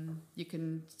 You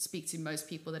can speak to most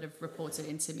people that have reported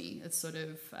into me. It's sort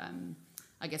of,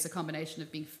 I guess, a combination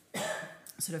of being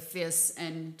sort of fierce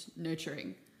and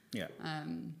nurturing. Yeah.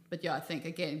 But I think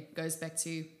again goes back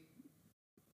to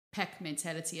pack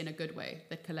mentality in a good way,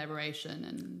 that collaboration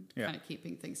and kind of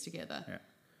keeping things together.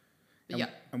 Yeah.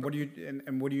 And what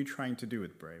are you trying to do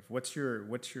with Brave? What's your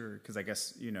because I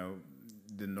guess,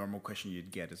 the normal question you'd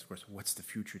get is, of course, what's the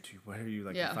future to you? What are you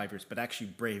like in 5 years? But actually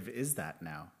Brave is that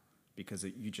now because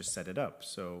you just set it up.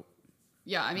 So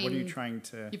I mean, what are you trying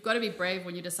to... You've got to be brave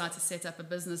when you decide to set up a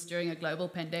business during a global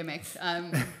pandemic.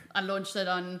 I launched it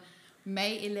on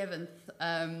May 11th.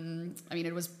 I mean,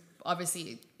 it was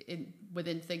obviously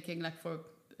within thinking like for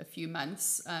a few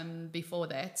months before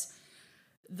that.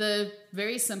 The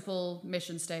very simple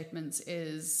mission statement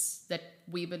is that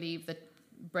we believe that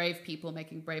brave people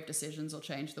making brave decisions will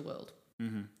change the world.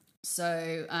 Mm-hmm.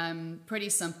 So pretty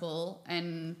simple.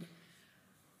 And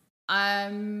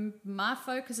my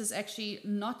focus is actually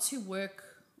not to work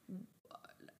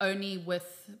only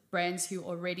with brands who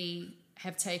already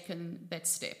have taken that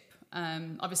step.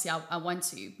 Obviously, I want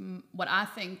to. What I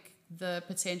think the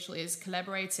potential is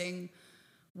collaborating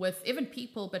with even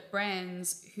people, but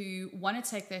brands who want to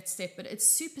take that step, but it's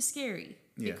super scary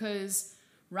because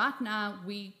right now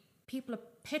people are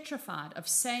petrified of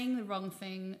saying the wrong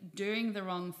thing, doing the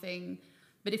wrong thing.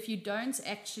 But if you don't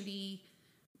actually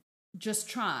just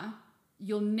try,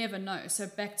 you'll never know. So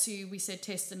back to, we said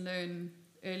test and learn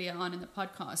earlier on in the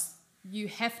podcast. You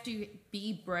have to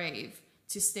be brave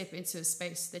to step into a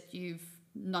space that you've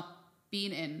not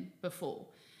been in before.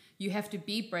 you have to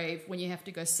be brave when you have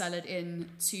to go sell it in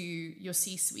to your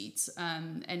C-suite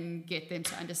and get them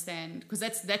to understand. Because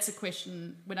that's a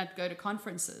question when I'd go to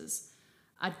conferences.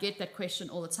 I'd get that question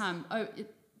all the time.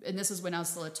 And this is when I was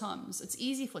still at Tom's. It's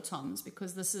easy for Tom's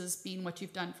because this has been what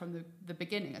you've done from the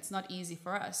beginning. It's not easy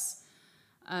for us.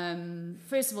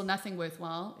 First of all, nothing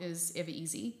worthwhile is ever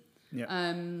easy.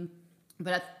 Yeah.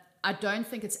 But I don't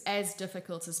think it's as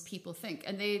difficult as people think.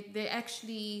 And they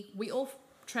actually, we all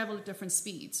travel at different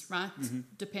speeds, right? Mm-hmm.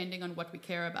 Depending on what we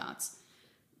care about.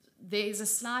 There's a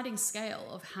sliding scale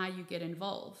of how you get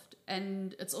involved.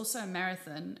 And it's also a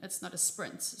marathon. It's not a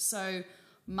sprint. So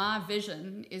my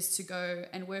vision is to go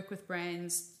and work with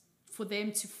brands for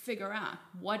them to figure out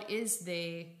what is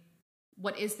their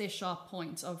sharp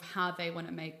point of how they want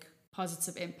to make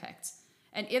positive impact.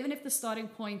 And even if the starting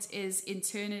point is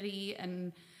internally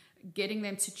and getting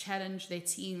them to challenge their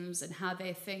teams and how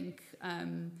they think,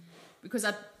 because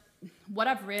what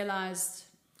I've realized.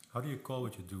 How do you call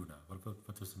what you do now? What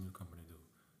does the new company do?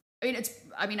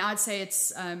 I'd say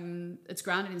it's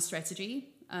grounded in strategy,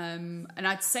 and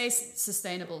I'd say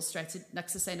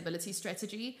sustainability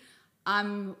strategy.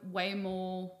 I'm way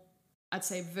more, I'd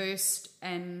say, versed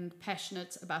and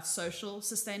passionate about social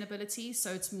sustainability.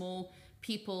 So it's more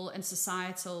people and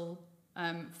societal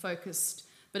focused.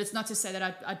 But it's not to say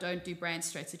that I don't do brand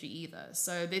strategy either.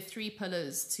 So there are 3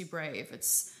 pillars to Brave.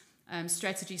 It's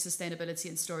strategy, sustainability,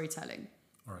 and storytelling.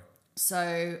 All right.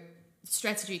 So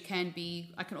strategy can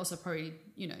be, I can also probably,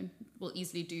 will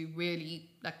easily do really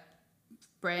like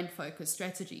brand-focused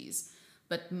strategies.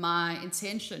 But my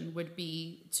intention would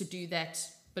be to do that,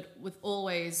 but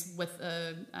always with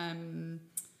an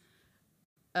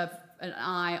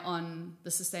eye on the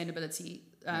sustainability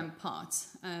part.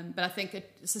 But I think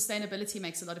sustainability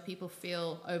makes a lot of people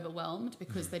feel overwhelmed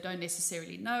because they don't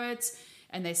necessarily know it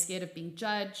and they're scared of being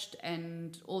judged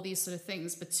and all these sort of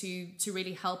things. But to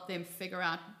really help them figure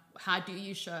out how do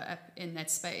you show up in that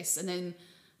space. And then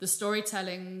the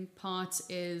storytelling part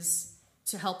is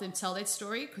to help them tell that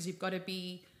story, because you've got to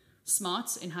be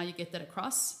smart in how you get that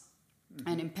across,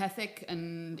 and empathic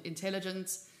and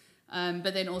intelligent.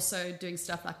 But then also doing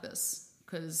stuff like this,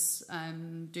 because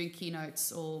doing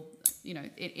keynotes or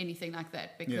anything like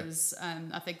that, because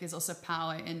I think there's also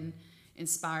power in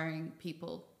inspiring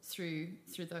people through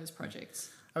those projects.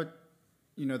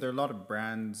 There are a lot of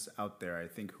brands out there, I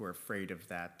think, who are afraid of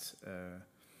that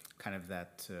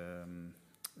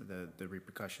the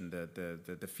repercussion,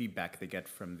 the feedback they get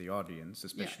from the audience,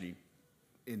 especially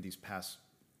in these past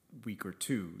week or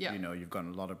two. Yeah. You've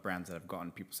gotten a lot of brands that have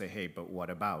gotten people say, hey, but what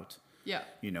about? Yeah.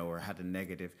 Or had a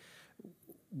negative.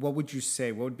 What would you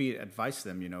say? What would be advice to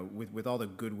them? With all the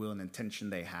goodwill and intention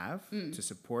they have to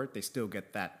support, they still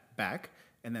get that back,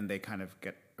 and then they kind of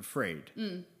get afraid.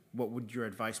 What would your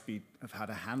advice be of how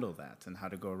to handle that and how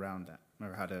to go around that,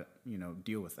 or how to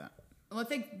deal with that? Well, I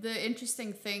think the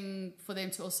interesting thing for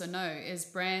them to also know is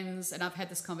brands, and I've had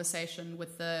this conversation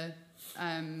with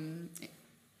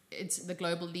it's the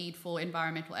global lead for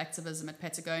environmental activism at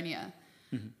Patagonia.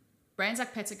 Mm-hmm. Brands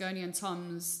like Patagonia and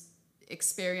Tom's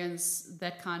experience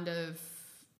that kind of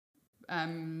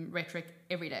rhetoric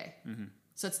every day. Mm-hmm.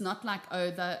 So it's not like,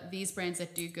 these brands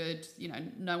that do good,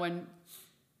 no one,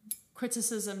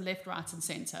 criticism left, right and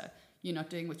center. You're not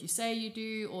doing what you say you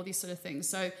do, all these sort of things.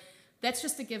 So that's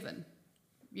just a given.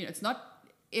 It's not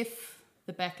if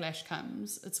the backlash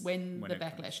comes, it's when the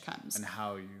backlash comes. And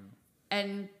how you...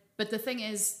 But the thing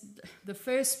is, the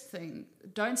first thing,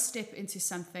 don't step into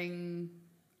something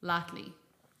lightly.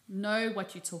 Know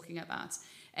what you're talking about.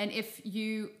 And if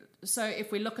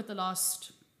we look at the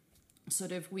last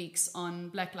sort of weeks on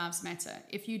Black Lives Matter,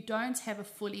 if you don't have a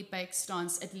fully baked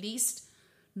stance, at least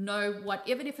know what,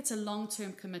 even if it's a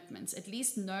long-term commitment, at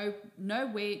least know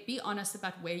where, be honest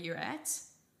about where you're at.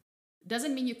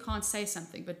 Doesn't mean you can't say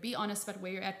something, but be honest about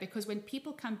where you're at, because when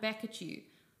people come back at you,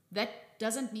 that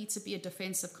doesn't need to be a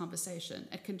defensive conversation.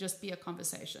 It can just be a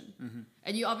conversation. Mm-hmm.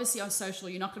 And you obviously on social,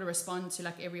 you're not going to respond to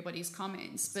like everybody's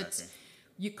comments, but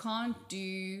you can't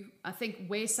do, I think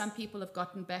where some people have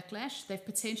gotten backlash, they've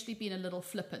potentially been a little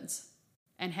flippant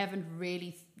and haven't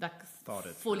really like thought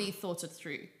it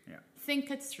through. Yeah. Think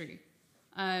it through.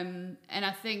 And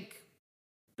I think,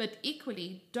 but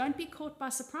equally, don't be caught by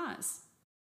surprise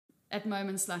at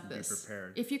moments like this. Be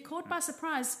prepared. If you're caught by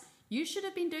surprise, you should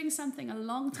have been doing something a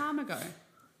long time ago.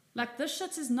 Like, this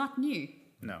shit is not new.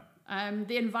 No.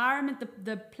 The environment,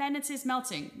 the planet is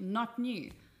melting, not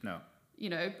new. No.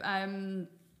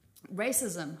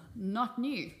 Racism, not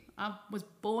new. I was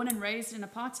born and raised in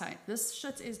apartheid. This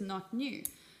shit is not new.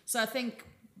 So I think,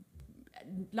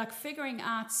 like, figuring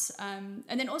out, and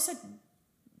then also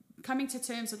coming to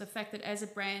terms with the fact that as a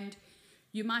brand,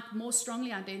 you might more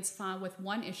strongly identify with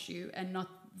one issue and not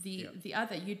the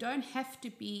other. You don't have to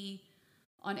be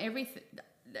on everything,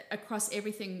 across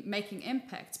everything, making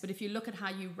impacts. But if you look at how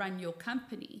you run your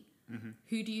company,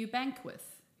 who do you bank with?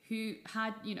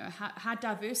 How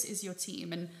diverse is your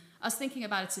team? And I was thinking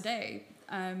about it today.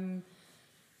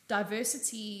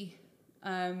 Diversity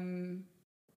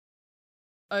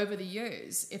over the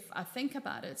years, if I think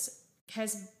about it,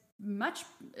 has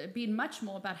been much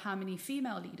more about how many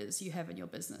female leaders you have in your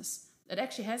business. It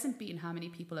actually hasn't been how many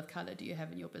people of color do you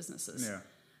have in your businesses.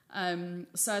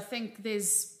 So I think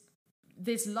there's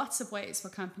lots of ways for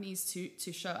companies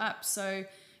to show up. So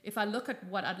if I look at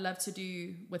what I'd love to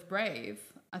do with Brave,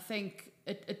 I think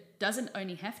it doesn't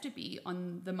only have to be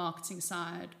on the marketing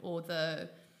side or the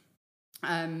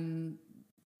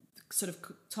sort of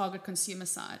target consumer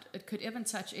side. It could even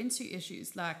touch into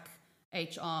issues like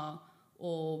HR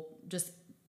or just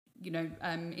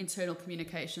internal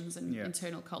communications and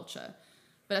internal culture.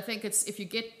 But I think it's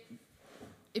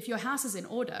if your house is in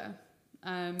order,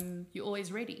 you're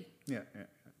always ready. Yeah.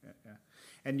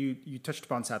 And you touched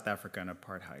upon South Africa and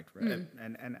apartheid, right?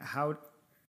 And how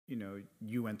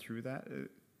you went through that.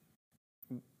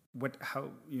 How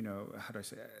do I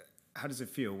say? How does it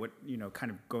feel? What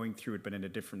kind of going through it, but in a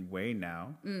different way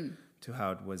now to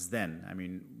how it was then? I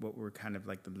mean, what were kind of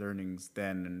like the learnings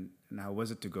then, and how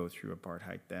was it to go through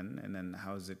apartheid then, and then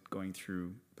how is it going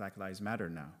through Black Lives Matter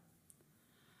now?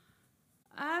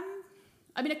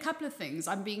 I mean, a couple of things.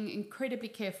 I'm being incredibly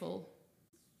careful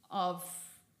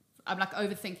I'm like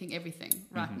overthinking everything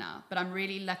right now, but I'm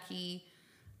really lucky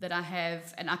that I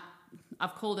have, and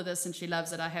I've called her this and she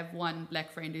loves it. I have one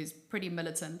black friend who's pretty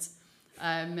militant,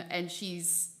 and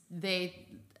she's there.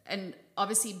 And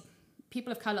obviously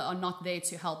people of color are not there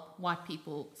to help white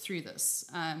people through this.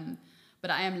 But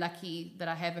I am lucky that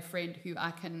I have a friend who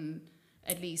I can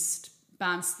at least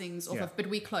bounce things off of, but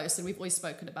we're close and we've always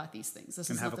spoken about these things.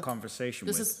 This is not a conversation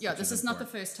with. This is not the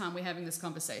first time we're having this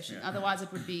conversation. Otherwise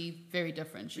it would be very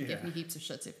different. She'd give me heaps of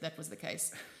shit if that was the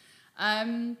case. I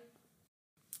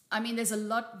mean, there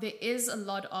is a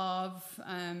lot of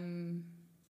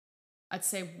I'd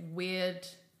say weird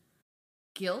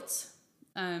guilt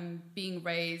being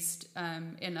raised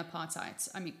in apartheid.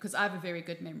 I mean, because I have a very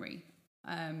good memory,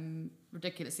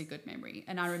 ridiculously good memory,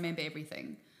 and I remember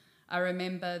everything. I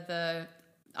remember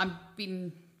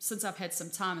since I've had some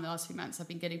time in the last few months, I've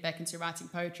been getting back into writing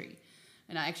poetry.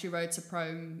 And I actually wrote a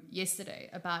poem yesterday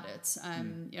about it.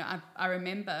 I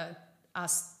remember our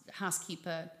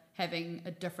housekeeper having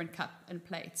a different cup and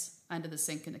plate under the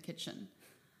sink in the kitchen.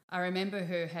 I remember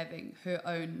her having her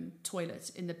own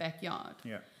toilet in the backyard.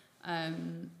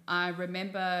 I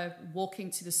remember walking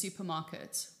to the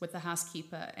supermarket with the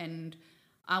housekeeper, and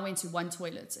I went to one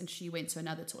toilet and she went to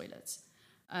another toilet.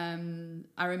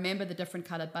 I remember the different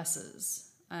colored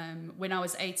buses. When I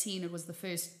was 18, it was the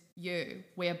first year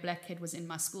where a black kid was in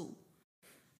my school.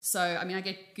 So, I mean, I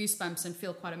get goosebumps and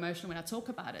feel quite emotional when I talk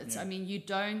about it. I mean, you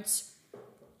don't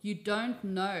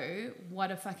know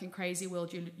what a fucking crazy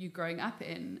world you're growing up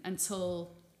in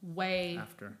until way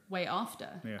after.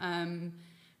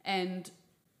 And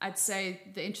I'd say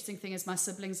the interesting thing is my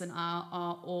siblings and I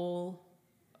are all,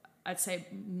 I'd say,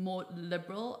 more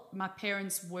liberal. My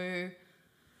parents were,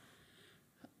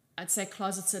 I'd say,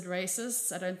 closeted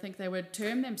racists. I don't think they would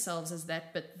term themselves as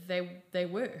that, but they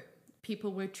were.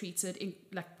 People were treated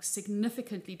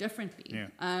significantly differently.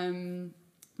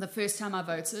 The first time I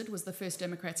voted was the first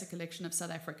democratic election of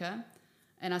South Africa,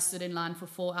 and I stood in line for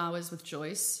 4 hours with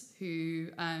Joyce, who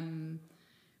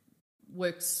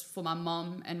works for my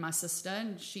mom and my sister,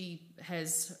 and she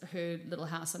has her little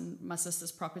house on my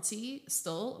sister's property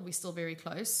still. We're still very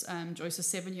close. Joyce is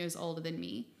 7 years older than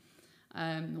me.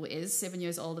 Is 7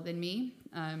 years older than me,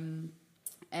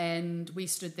 and we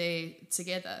stood there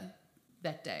together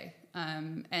that day,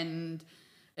 and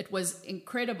it was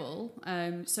incredible.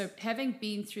 So having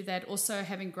been through that, also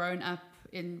having grown up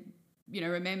in,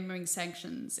 remembering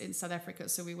sanctions in South Africa,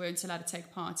 so we weren't allowed to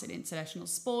take part in international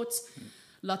sports.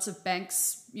 Lots of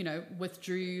banks,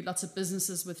 withdrew, lots of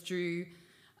businesses withdrew.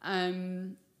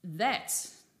 That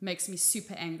makes me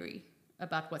super angry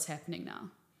about what's happening now,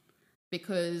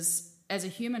 because as a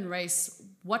human race,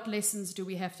 what lessons do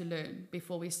we have to learn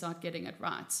before we start getting it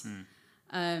right?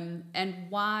 And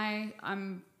why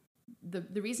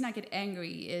the reason I get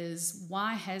angry is,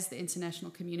 why has the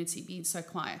international community been so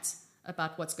quiet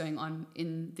about what's going on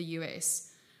in the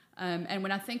US? And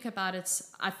when I think about it,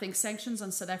 I think sanctions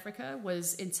on South Africa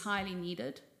was entirely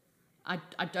needed.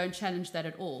 I don't challenge that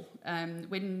at all.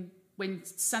 When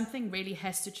something really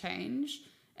has to change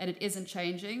and it isn't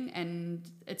changing, and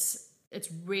it's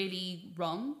really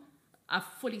wrong, I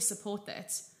fully support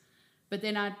that. But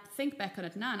then I think back on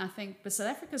it now, and I think, but South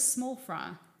Africa's small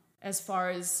fry as far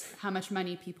as how much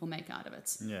money people make out of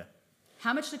it. Yeah.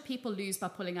 How much did people lose by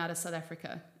pulling out of South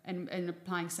Africa and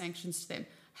applying sanctions to them?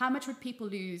 How much would people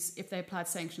lose if they applied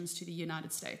sanctions to the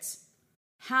United States?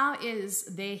 How is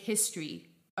their history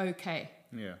okay?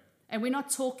 Yeah. And we're not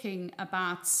talking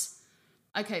about,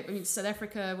 okay, I mean, South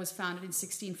Africa was founded in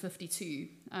 1652,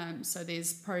 so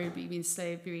there's probably been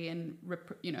slavery and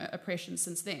oppression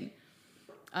since then.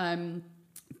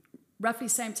 Roughly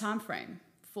same time frame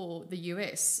for the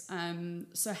US.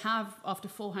 So have after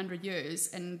 400 years,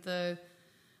 and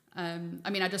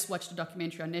I just watched a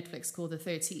documentary on Netflix called The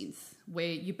 13th,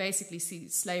 where you basically see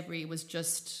slavery was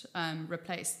just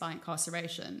replaced by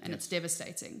incarceration, and it's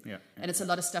devastating. Yeah. And it's a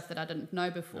lot of stuff that I didn't know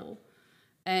before.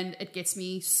 Yeah. And it gets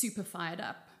me super fired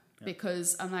up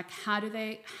because I'm like, how do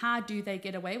they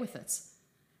get away with it?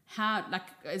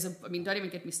 Don't even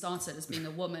get me started as being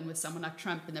a woman with someone like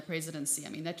Trump in the presidency. I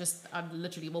mean, I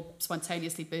literally will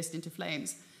spontaneously burst into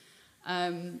flames.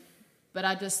 But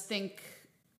I just think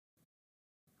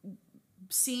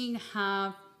seeing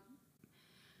how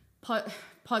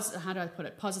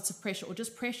positive pressure or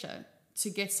just pressure to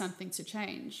get something to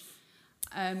change.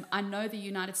 I know the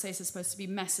United States is supposed to be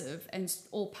massive and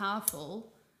all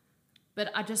powerful,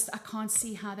 but I can't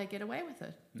see how they get away with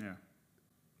it. Yeah.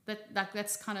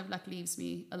 That's kind of like leaves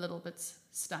me a little bit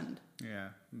stunned. Yeah,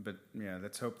 but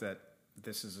let's hope that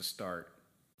this is a start.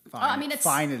 Finally.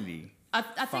 I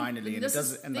think finally, and it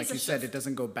doesn't. And like you said, it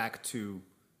doesn't go back to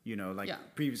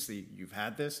previously you've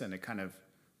had this and it kind of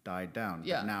died down.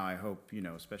 Yeah. But now I hope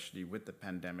especially with the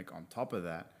pandemic on top of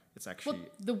that, it's actually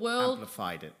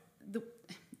amplified it.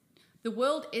 The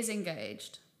world is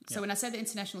engaged. So when I say the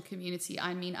international community,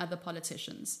 I mean other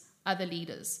politicians, other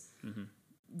leaders. Mm-hmm.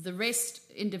 The rest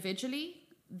individually,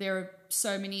 there are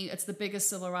so many. It's the biggest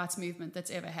civil rights movement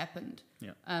that's ever happened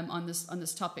on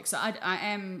this topic. So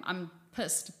I'm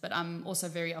pissed, but I'm also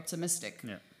very optimistic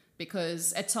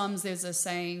because at times there's a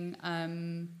saying,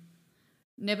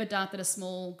 never doubt that a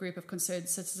small group of concerned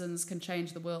citizens can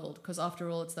change the world, because after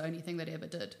all, it's the only thing that ever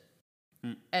did.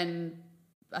 And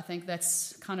I think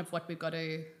that's kind of what we've got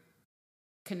to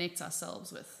connect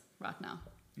ourselves with right now.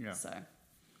 Yeah. So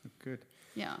good.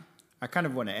 Yeah. I kind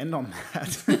of want to end on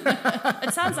that.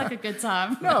 It sounds like a good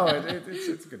time. No,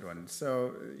 it's a good one.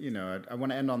 So, I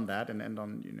want to end on that and end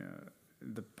on,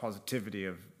 the positivity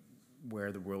of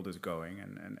where the world is going.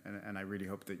 And I really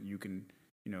hope that you can,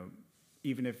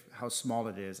 even if how small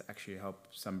it is, actually help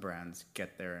some brands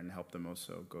get there and help them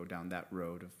also go down that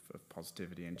road of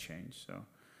positivity and change. So,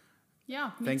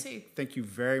 yeah, me too. Thank you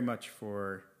very much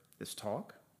for this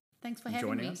talk. Thanks for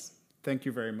having me. Us. Thank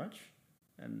you very much.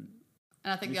 And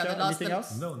I think Michelle, anything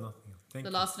else? No, nothing. Thank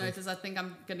you. Last note is I think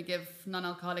I'm going to give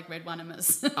non-alcoholic red wine a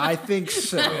miss. I think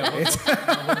so.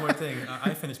 One more thing.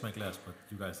 I finished my glass, but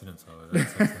you guys didn't. So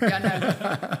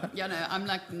I'm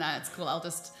like, nah, it's cool.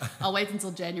 I'll wait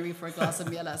until January for a glass of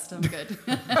Mielast. I'm good.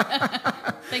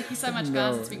 Thank you so much,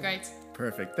 guys. It's been great.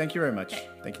 Perfect. Thank you very much. Okay.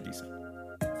 Thank you, Lisa.